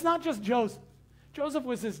 And it's not just Joseph. Joseph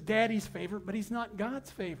was his daddy's favorite, but he's not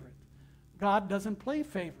God's favorite. God doesn't play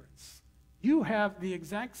favorites. You have the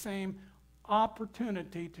exact same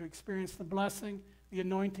opportunity to experience the blessing, the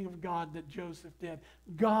anointing of God that Joseph did.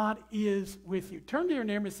 God is with you. Turn to your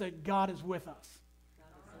neighbor and say, God is with us.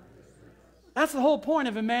 That's the whole point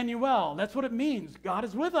of Emmanuel. That's what it means. God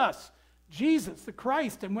is with us. Jesus, the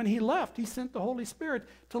Christ, and when he left, he sent the Holy Spirit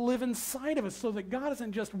to live inside of us so that God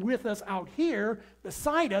isn't just with us out here,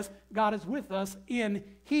 beside us, God is with us in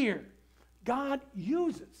here. God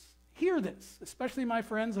uses, hear this, especially my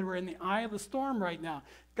friends that are in the eye of the storm right now.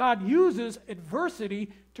 God uses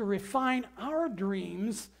adversity to refine our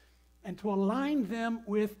dreams and to align them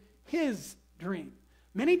with his dream.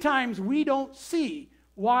 Many times we don't see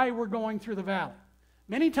why we're going through the valley.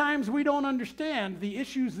 Many times we don't understand the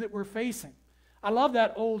issues that we're facing. I love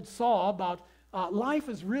that old saw about life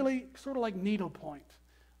is really sort of like needlepoint.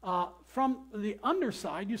 From the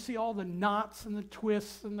underside, you see all the knots and the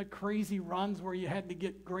twists and the crazy runs where you had to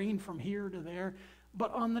get grain from here to there.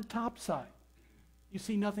 But on the top side, you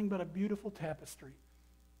see nothing but a beautiful tapestry.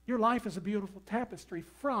 Your life is a beautiful tapestry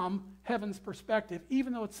from heaven's perspective,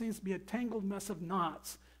 even though it seems to be a tangled mess of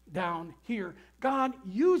knots down here. God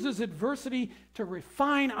uses adversity to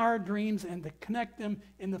refine our dreams and to connect them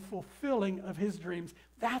in the fulfilling of his dreams.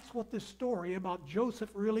 That's what this story about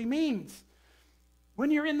Joseph really means. When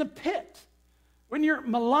you're in the pit, when you're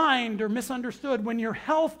maligned or misunderstood, when your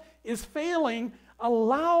health is failing,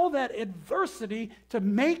 allow that adversity to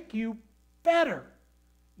make you better,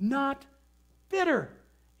 not bitter.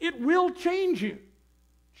 It will change you.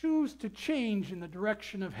 Choose to change in the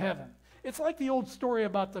direction of heaven. It's like the old story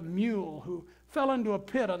about the mule who fell into a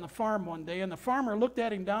pit on the farm one day, and the farmer looked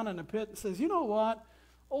at him down in the pit and says, you know what?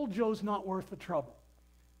 Old Joe's not worth the trouble.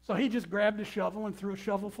 So he just grabbed a shovel and threw a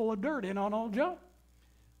shovel full of dirt in on old Joe.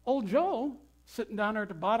 Old Joe, sitting down there at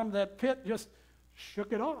the bottom of that pit, just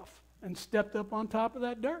shook it off and stepped up on top of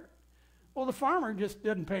that dirt. Well, the farmer just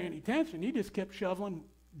didn't pay any attention. He just kept shoveling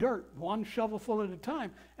dirt, one shovelful at a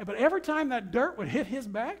time. But every time that dirt would hit his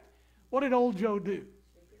back, what did old Joe do?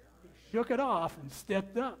 Shook it off and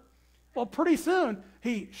stepped up. Well, pretty soon,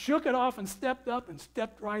 he shook it off and stepped up and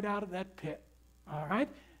stepped right out of that pit. All right?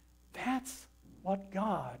 That's what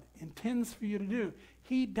God intends for you to do.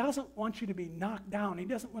 He doesn't want you to be knocked down. He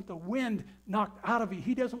doesn't want the wind knocked out of you.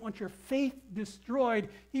 He doesn't want your faith destroyed.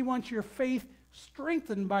 He wants your faith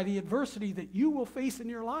strengthened by the adversity that you will face in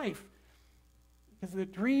your life. Because the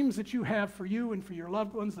dreams that you have for you and for your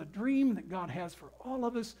loved ones, the dream that God has for all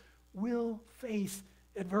of us, will face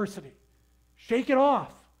adversity. Shake it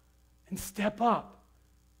off and step up,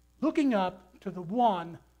 looking up to the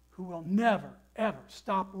one who will never, ever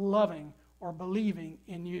stop loving or believing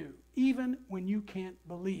in you, even when you can't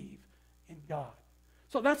believe in God.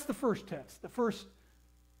 So that's the first test, the first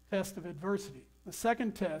test of adversity. The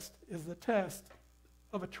second test is the test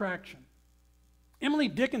of attraction. Emily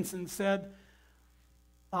Dickinson said,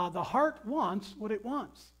 the heart wants what it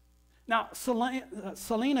wants. Now,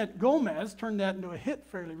 Selena Gomez turned that into a hit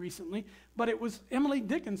fairly recently, but it was Emily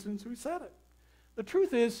Dickinson who said it. The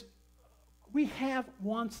truth is, we have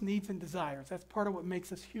wants, needs, and desires. That's part of what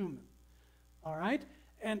makes us human. All right?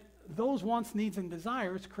 And those wants, needs, and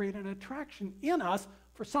desires create an attraction in us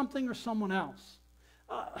for something or someone else.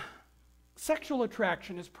 Sexual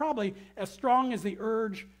attraction is probably as strong as the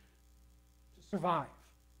urge to survive.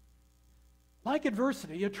 Like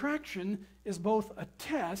adversity, attraction is both a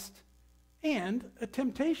test and a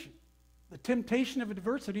temptation. The temptation of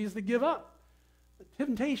adversity is to give up. The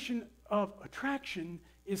temptation of attraction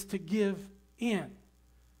is to give in.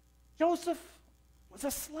 Joseph was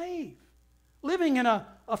a slave, living in a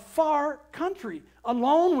far country,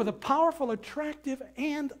 alone with a powerful, attractive,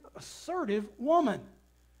 and assertive woman.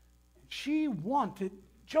 She wanted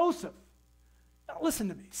Joseph. Now listen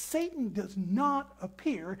to me. Satan does not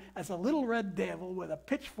appear as a little red devil with a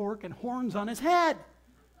pitchfork and horns on his head.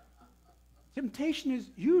 Temptation is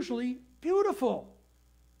usually beautiful.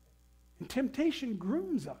 And temptation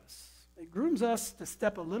grooms us. It grooms us to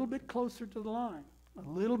step a little bit closer to the line, a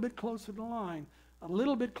little bit closer to the line, a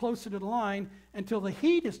little bit closer to the line, until the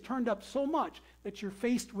heat is turned up so much that you're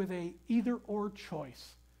faced with a either-or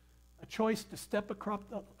choice. A choice to step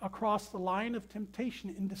across the line of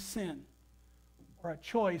temptation into sin, or a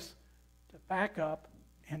choice to back up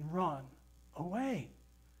and run away.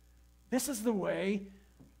 This is the way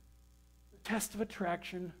the test of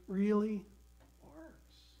attraction really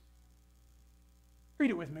works.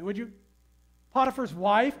 Read it with me, would you? Potiphar's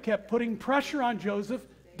wife kept putting pressure on Joseph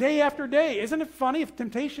day after day. Isn't it funny? If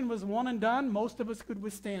temptation was one and done, most of us could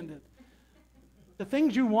withstand it. The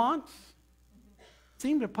things you want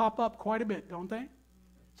seem to pop up quite a bit, don't they?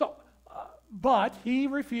 So, but he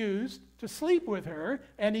refused to sleep with her,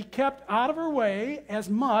 and he kept out of her way as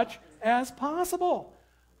much as possible.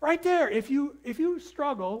 Right there, if you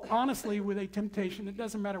struggle, honestly, with a temptation, it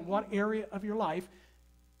doesn't matter what area of your life,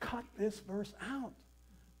 cut this verse out.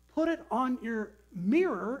 Put it on your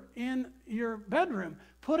mirror in your bedroom.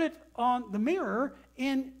 Put it on the mirror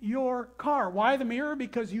in your car. Why the mirror?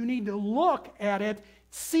 Because you need to look at it,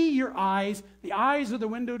 see your eyes. The eyes are the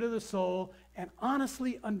window to the soul, and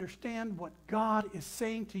honestly understand what God is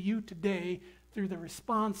saying to you today through the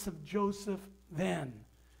response of Joseph then.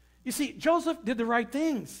 You see, Joseph did the right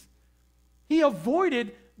things. He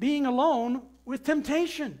avoided being alone with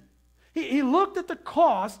temptation. He looked at the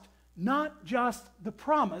cost, not just the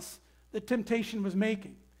promise that temptation was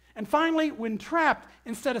making. And finally, when trapped,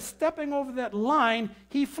 instead of stepping over that line,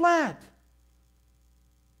 he fled.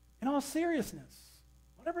 In all seriousness,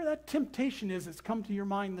 whatever that temptation is that's come to your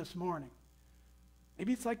mind this morning,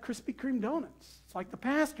 maybe it's like Krispy Kreme donuts. It's like the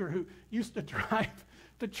pastor who used to drive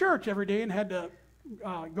to church every day and had to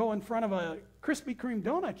go in front of a Krispy Kreme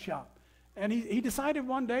donut shop. And he decided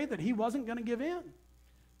one day that he wasn't going to give in.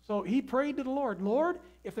 So he prayed to the Lord, Lord,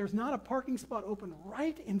 if there's not a parking spot open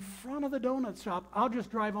right in front of the donut shop, I'll just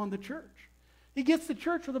drive on to church. He gets to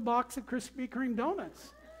church with a box of Krispy Kreme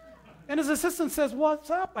donuts. And his assistant says, what's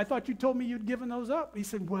up? I thought you told me you'd given those up. He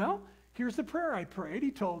said, well, here's the prayer I prayed.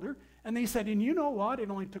 He told her. And they said, and you know what? It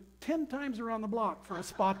only took 10 times around the block for a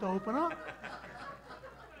spot to open up.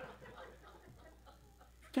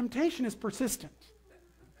 Temptation is persistent.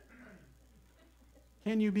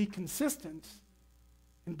 Can you be consistent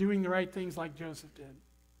in doing the right things like Joseph did?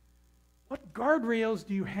 What guardrails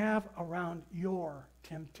do you have around your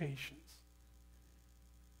temptations?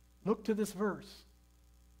 Look to this verse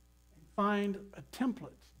and find a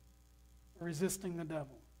template for resisting the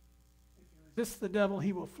devil. If you resist the devil,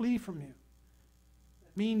 he will flee from you.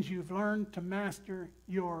 That means you've learned to master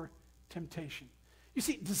your temptation. You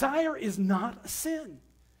see, desire is not a sin.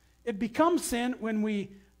 It becomes sin when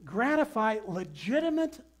we gratify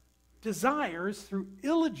legitimate desires through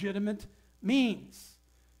illegitimate means.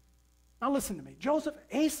 Now listen to me. Joseph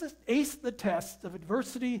aced the test of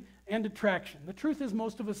adversity and attraction. The truth is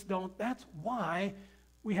most of us don't. That's why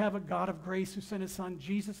we have a God of grace who sent his son,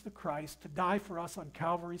 Jesus the Christ, to die for us on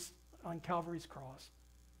Calvary's cross.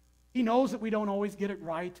 He knows that we don't always get it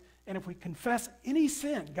right, and if we confess any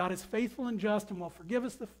sin, God is faithful and just and will forgive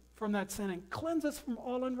us from that sin and cleanse us from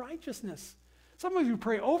all unrighteousness. Some of you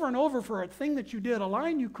pray over and over for a thing that you did, a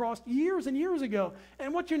line you crossed years and years ago,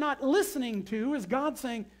 and what you're not listening to is God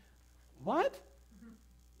saying, what?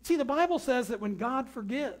 See, the Bible says that when God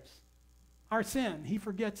forgives our sin, he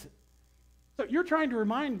forgets it. So you're trying to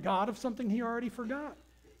remind God of something he already forgot.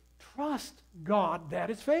 Trust God,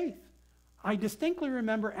 that is faith. I distinctly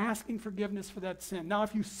remember asking forgiveness for that sin. Now,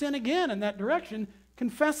 if you sin again in that direction,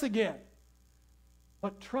 confess again.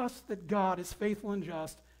 But trust that God is faithful and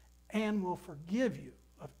just and will forgive you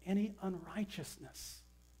of any unrighteousness.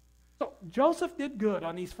 So Joseph did good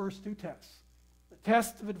on these first two tests. The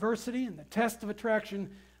test of adversity and the test of attraction.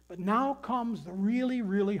 But now comes the really,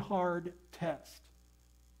 really hard test.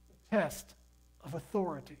 The test of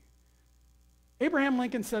authority. Abraham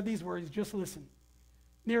Lincoln said these words, just listen.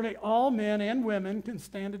 Nearly all men and women can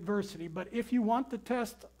stand adversity, but if you want to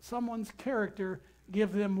test someone's character,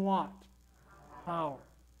 give them what? Power.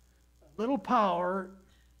 A little power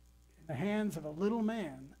in the hands of a little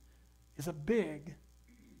man is a big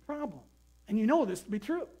problem. And you know this to be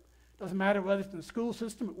true. It doesn't matter whether it's in the school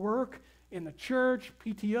system, at work, in the church,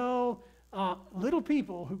 PTO. Little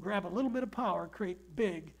people who grab a little bit of power create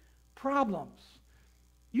big problems.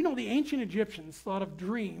 You know, the ancient Egyptians thought of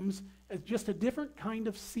dreams as just a different kind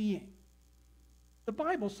of seeing. The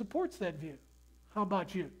Bible supports that view. How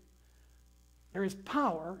about you? There is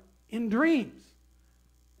power in dreams.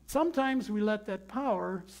 Sometimes we let that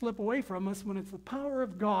power slip away from us when it's the power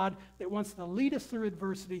of God that wants to lead us through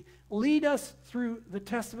adversity, lead us through the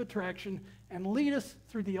test of attraction, and lead us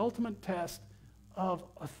through the ultimate test of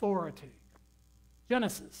authority.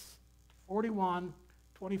 Genesis 41,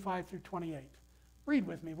 25 through 28. Read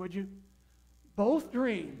with me, would you? Both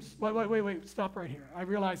dreams. Wait, stop right here. I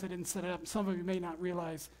realize I didn't set it up. Some of you may not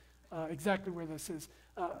realize exactly where this is.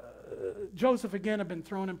 Joseph, again, had been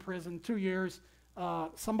thrown in prison 2 years.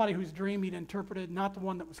 Somebody whose dream he'd interpreted, not the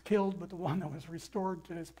one that was killed, but the one that was restored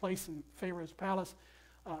to his place in Pharaoh's palace.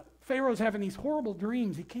 Pharaoh's having these horrible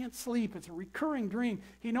dreams. He can't sleep. It's a recurring dream.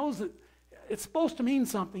 He knows that it's supposed to mean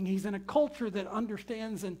something. He's in a culture that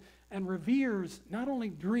understands and reveres not only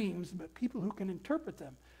dreams, but people who can interpret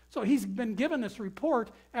them. So he's been given this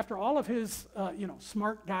report after all of his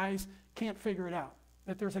smart guys can't figure it out,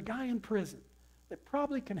 that there's a guy in prison that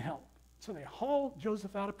probably can help. So they haul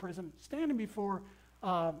Joseph out of prison, standing before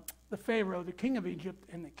the Pharaoh, the king of Egypt,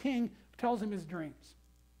 and the king tells him his dreams.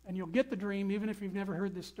 And you'll get the dream, even if you've never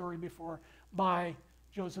heard this story before, by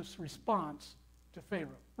Joseph's response to Pharaoh.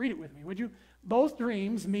 Read it with me, would you? Both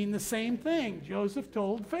dreams mean the same thing. Joseph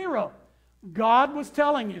told Pharaoh. God was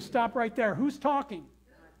telling you. Stop right there. Who's talking?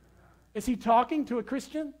 Is he talking to a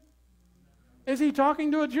Christian? Is he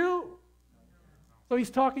talking to a Jew? So he's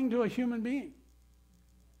talking to a human being.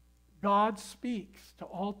 God speaks to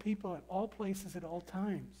all people at all places at all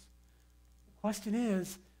times. The question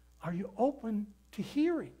is, are you open to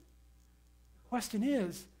hearing? The question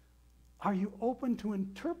is, are you open to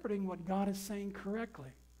interpreting what God is saying correctly?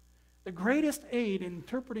 The greatest aid in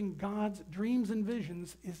interpreting God's dreams and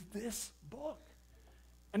visions is this book.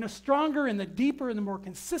 And the stronger and the deeper and the more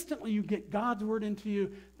consistently you get God's word into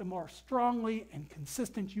you, the more strongly and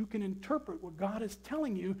consistent you can interpret what God is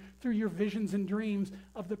telling you through your visions and dreams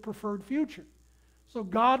of the preferred future. So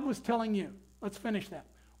God was telling you, let's finish that,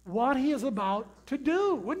 what he is about to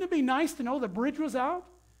do. Wouldn't it be nice to know the bridge was out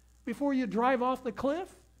before you drive off the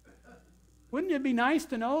cliff? Wouldn't it be nice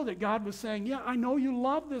to know that God was saying, yeah, I know you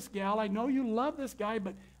love this gal, I know you love this guy,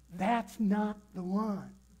 but that's not the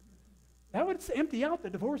one. That would empty out the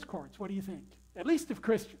divorce courts. What do you think? At least if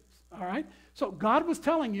Christians, all right? So God was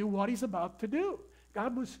telling you what he's about to do.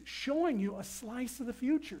 God was showing you a slice of the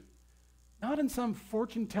future. Not in some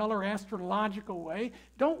fortune teller astrological way.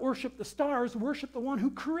 Don't worship the stars, worship the one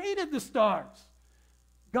who created the stars.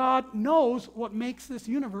 God knows what makes this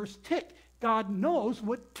universe tick. God knows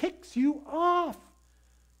what ticks you off.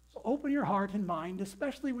 So open your heart and mind,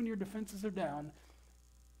 especially when your defenses are down,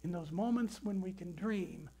 in those moments when we can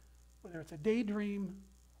dream, whether it's a daydream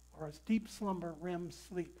or a deep slumber, REM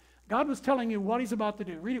sleep. God was telling you what he's about to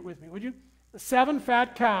do. Read it with me, would you? The 7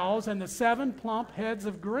 fat cows and the 7 plump heads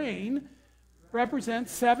of grain represent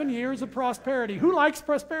 7 years of prosperity. Who likes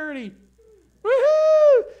prosperity?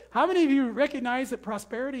 Woohoo! How many of you recognize that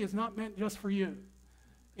prosperity is not meant just for you?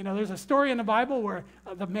 You know, there's a story in the Bible where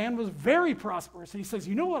the man was very prosperous. And he says,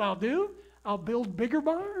 you know what I'll do? I'll build bigger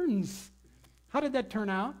barns. How did that turn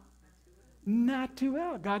out? Not too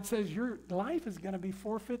well. God says your life is going to be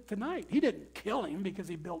forfeit tonight. He didn't kill him because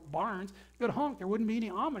he built barns. Good honk, there wouldn't be any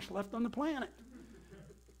Amish left on the planet.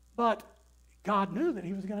 But God knew that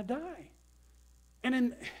he was going to die. And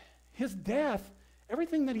in his death,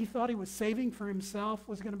 everything that he thought he was saving for himself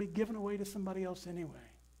was going to be given away to somebody else anyway.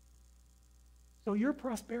 So your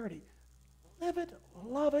prosperity, live it,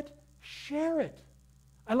 love it, share it.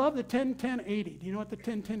 I love the 10-10-80. Do you know what the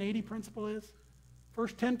 10-10-80 principle is?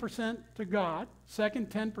 First 10% to God, second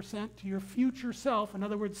 10% to your future self, in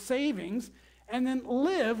other words, savings, and then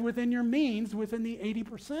live within your means within the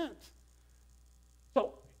 80%.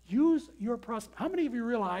 So use your prosperity. How many of you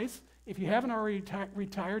realize, if you haven't already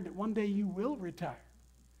retired, that one day you will retire?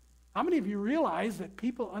 How many of you realize that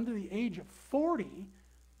people under the age of 40,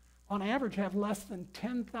 on average, have less than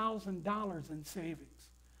 $10,000 in savings?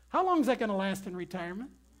 How long is that going to last in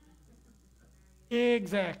retirement?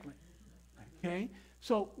 Exactly. Okay?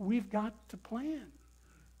 So we've got to plan.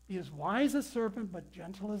 Be as wise as serpent, but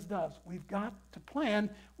gentle as doves. We've got to plan.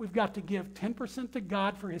 We've got to give 10% to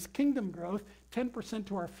God for his kingdom growth, 10%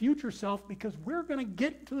 to our future self, because we're going to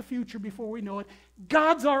get to the future before we know it.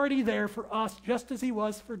 God's already there for us, just as he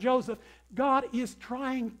was for Joseph. God is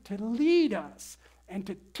trying to lead us and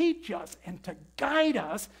to teach us and to guide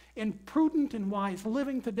us in prudent and wise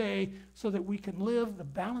living today so that we can live the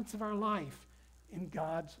balance of our life in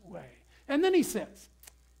God's way. And then he says,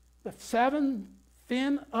 the 7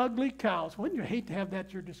 thin, ugly cows. Wouldn't you hate to have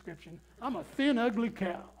that your description? I'm a thin, ugly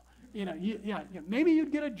cow. Maybe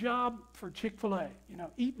you'd get a job for Chick-fil-A.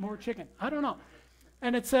 Eat more chicken. I don't know.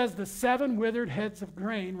 And it says the 7 withered heads of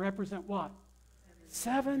grain represent what?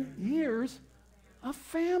 7 years of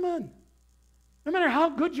famine. No matter how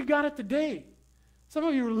good you got it today. Some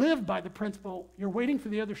of you live by the principle, you're waiting for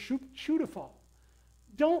the other shoe to fall.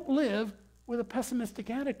 Don't live with a pessimistic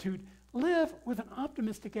attitude. Live with an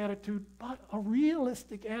optimistic attitude, but a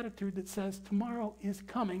realistic attitude that says tomorrow is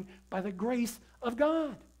coming by the grace of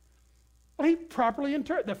God. Well, he properly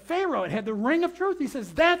interpreted. The Pharaoh had the ring of truth. He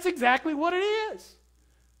says, that's exactly what it is.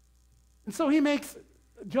 And so he makes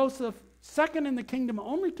Joseph second in the kingdom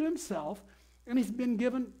only to himself, and he's been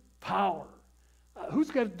given power.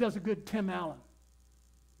 Does a good Tim Allen?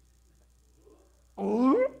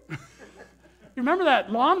 Oh, you remember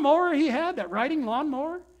that lawnmower he had, that riding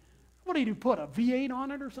lawnmower? What did he put, a V8 on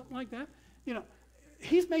it or something like that?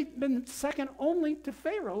 He's been second only to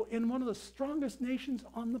Pharaoh in one of the strongest nations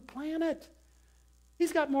on the planet.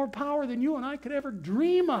 He's got more power than you and I could ever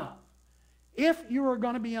dream of. If you are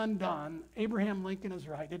going to be undone, Abraham Lincoln is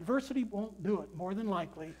right. Adversity won't do it, more than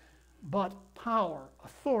likely, but power,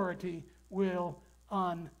 authority will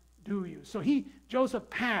undo you. So Joseph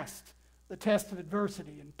passed the test of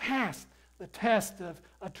adversity and passed the test of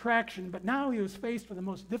attraction, but now he was faced with the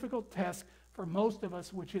most difficult test for most of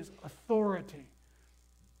us, which is authority.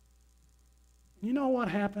 You know what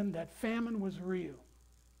happened? That famine was real.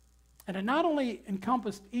 And it not only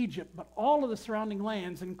encompassed Egypt, but all of the surrounding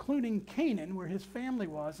lands, including Canaan, where his family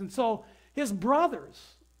was. And so his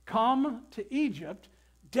brothers come to Egypt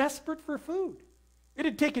desperate for food. It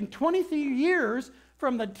had taken 23 years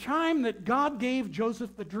from the time that God gave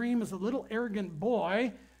Joseph the dream as a little arrogant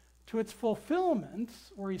boy to its fulfillment,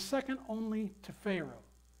 where he's second only to Pharaoh.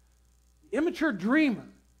 The immature dreamer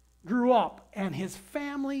grew up, and his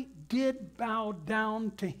family did bow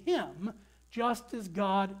down to him, just as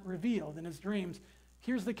God revealed in his dreams.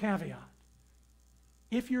 Here's the caveat.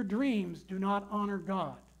 If your dreams do not honor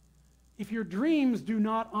God, if your dreams do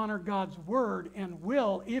not honor God's word and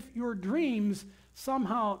will, if your dreams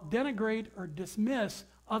somehow denigrate or dismiss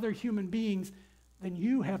other human beings, then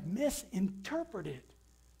you have misinterpreted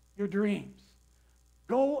your dreams.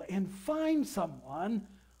 Go and find someone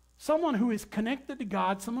who is connected to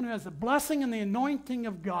God, someone who has the blessing and the anointing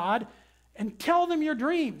of God, and tell them your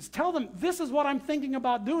dreams. Tell them, this is what I'm thinking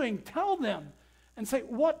about doing. Tell them and say,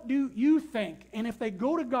 what do you think? And if they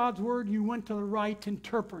go to God's word, you went to the right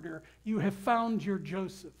interpreter. You have found your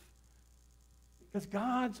Joseph. Because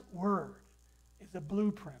God's word is a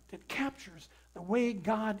blueprint. It captures the way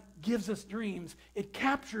God gives us dreams. It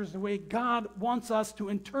captures the way God wants us to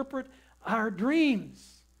interpret our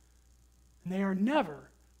dreams. And they are never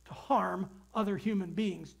to harm other human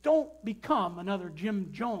beings. Don't become another Jim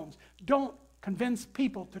Jones. Don't convince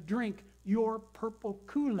people to drink your purple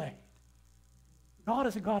Kool-Aid. God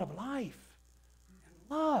is a God of life and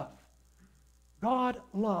love. God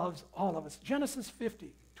loves all of us. Genesis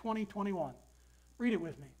 50, 20, 21. Read it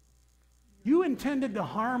with me. You intended to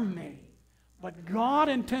harm me, but God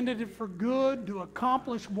intended it for good to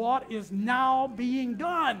accomplish what is now being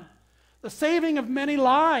done, the saving of many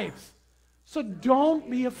lives. So don't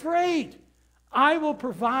be afraid. I will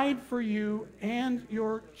provide for you and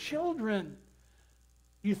your children.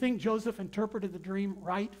 You think Joseph interpreted the dream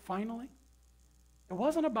right finally? It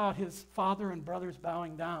wasn't about his father and brothers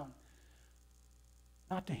bowing down.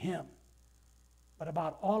 Not to him, but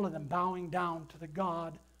about all of them bowing down to the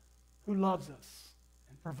God who loves us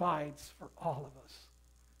and provides for all of us.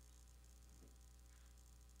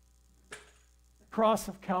 The cross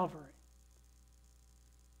of Calvary.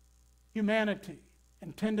 Humanity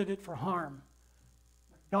intended it for harm.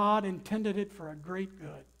 God intended it for a great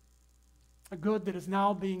good. A good that is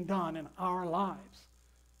now being done in our lives.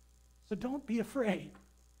 So don't be afraid.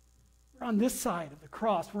 We're on this side of the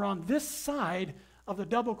cross. We're on this side of the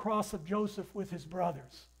double cross of Joseph with his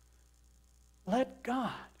brothers. Let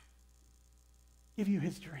God give you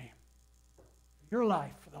his dream. For your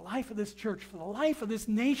life, for the life of this church, for the life of this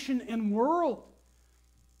nation and world.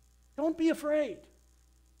 Don't be afraid.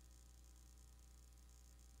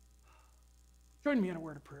 Join me in a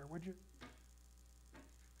word of prayer, would you?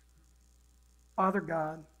 Father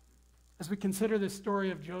God, as we consider this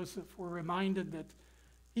story of Joseph, we're reminded that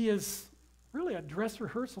he is really a dress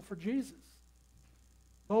rehearsal for Jesus.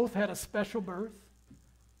 Both had a special birth.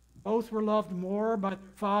 Both were loved more by their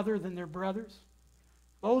father than their brothers.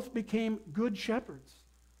 Both became good shepherds.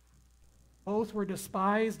 Both were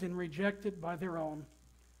despised and rejected by their own.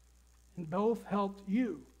 And both helped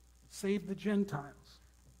you save the Gentiles.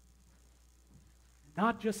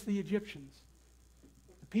 not just the Egyptians,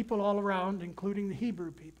 the people all around, including the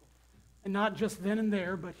Hebrew people. And not just then and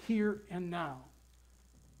there, but here and now.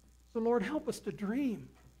 So Lord, help us to dream.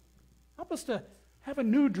 Help us to have a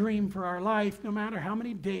new dream for our life, no matter how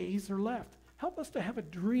many days are left. Help us to have a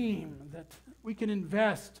dream that we can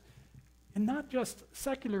invest in not just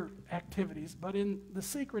secular activities, but in the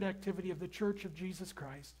sacred activity of the Church of Jesus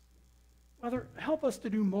Christ. Father, help us to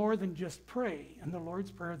do more than just pray in the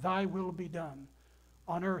Lord's Prayer, thy will be done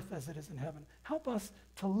on earth as it is in heaven. Help us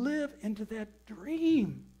to live into that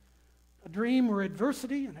dream, a dream where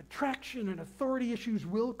adversity and attraction and authority issues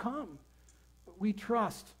will come. But we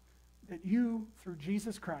trust that you, through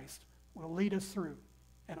Jesus Christ, will lead us through.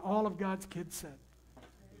 And all of God's kids said,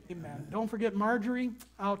 amen. Don't forget Marjorie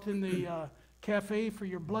out in the cafe for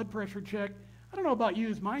your blood pressure check. I don't know about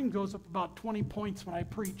you, mine goes up about 20 points when I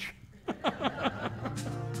preach.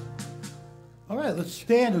 All right, let's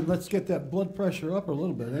stand and let's get that blood pressure up a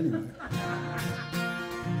little bit anyway.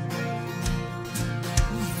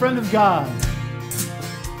 Friend of God.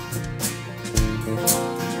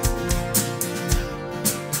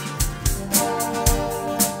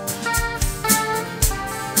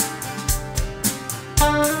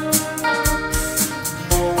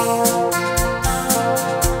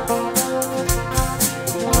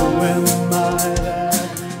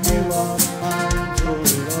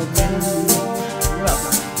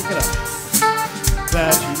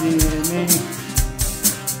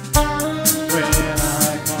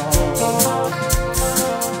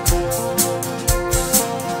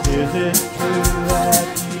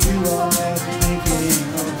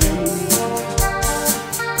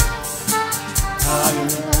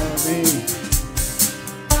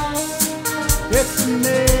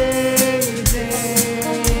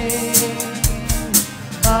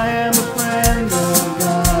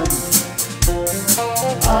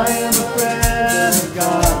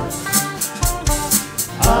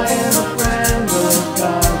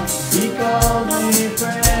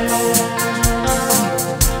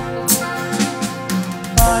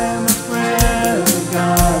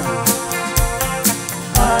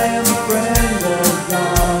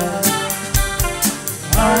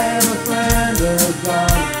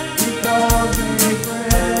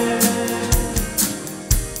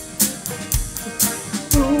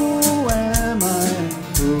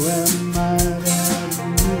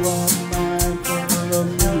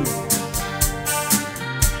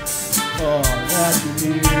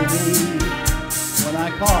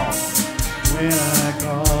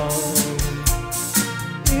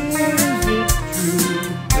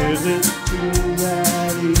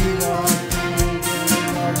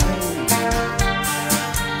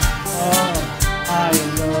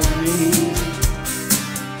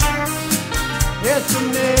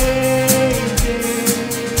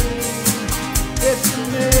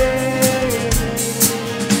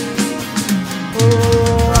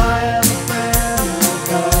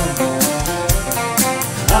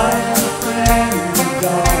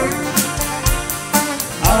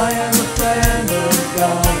 I am a friend of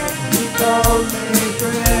God. He calls me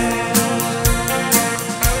friend.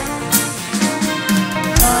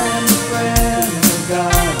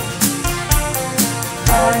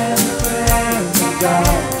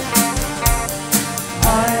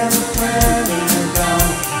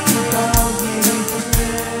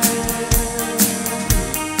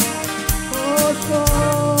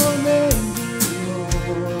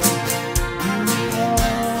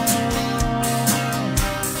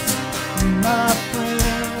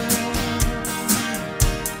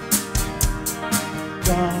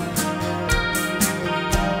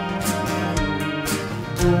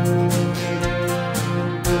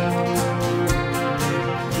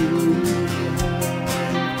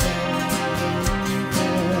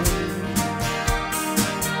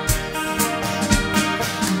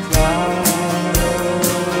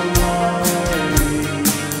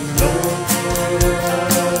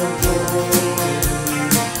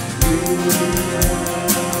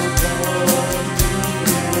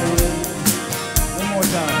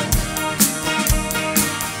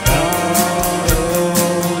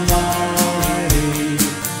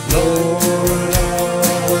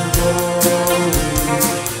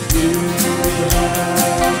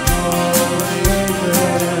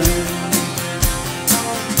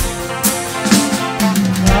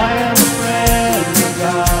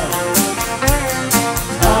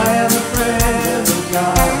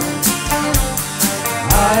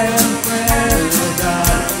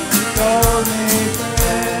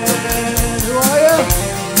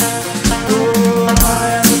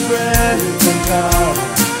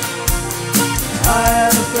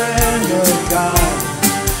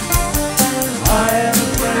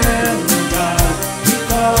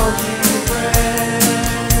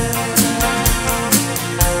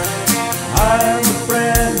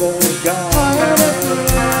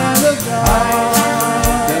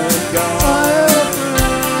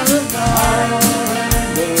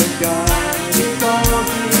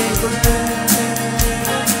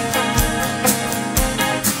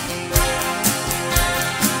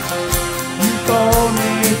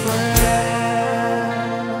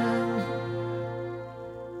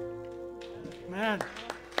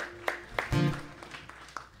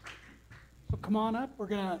 come on up. We're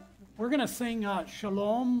gonna sing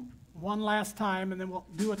Shalom one last time, and then we'll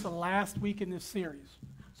do it the last week in this series.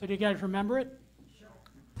 So do you guys remember it?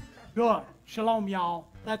 Good. Shalom, y'all.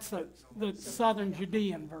 That's the Southern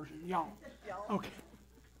Judean version, y'all. Okay.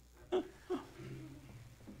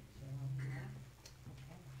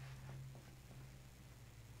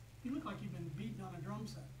 You look like you've been beating on a drum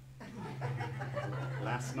set.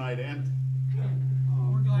 Last night and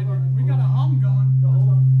We're glad we got a hum going. Hold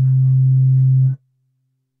on.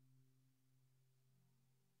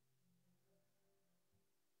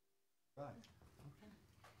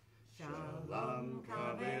 Shalom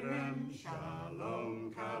Kaberem,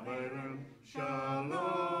 Shalom Kaberem,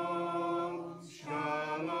 Shalom,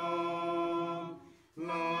 Shalom,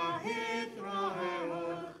 Lahit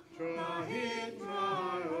Rahel, Lahit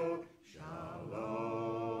Rahel,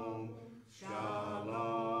 Shalom,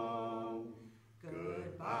 Shalom.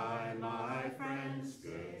 Goodbye, my friends,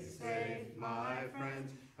 good, safe, my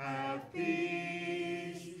friends, have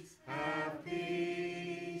peace,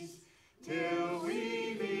 till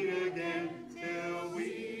we meet again,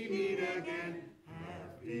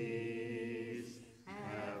 have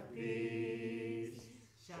peace,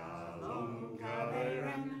 Shalom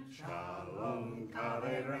Kaberem, Shalom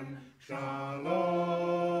Kaberem,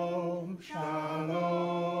 Shalom,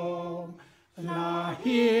 Shalom.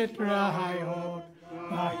 Lahit Rahayot,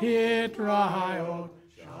 Lahit Rahayot.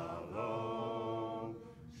 Shalom,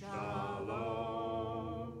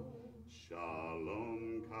 Shalom,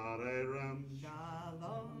 Shalom Kaberem,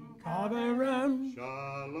 Kaberem,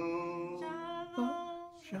 Shalom,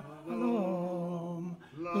 Shalom.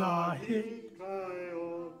 Lahit,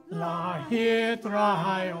 Rahayot, Lahit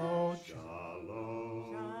Rahayot.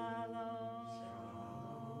 Shalom.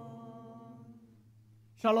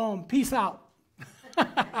 Shalom. Peace out.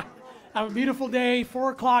 Have a beautiful day.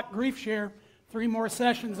 4 o'clock grief share. 3 more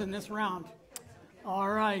sessions in this round. All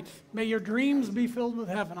right. May your dreams be filled with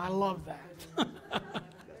heaven. I love that.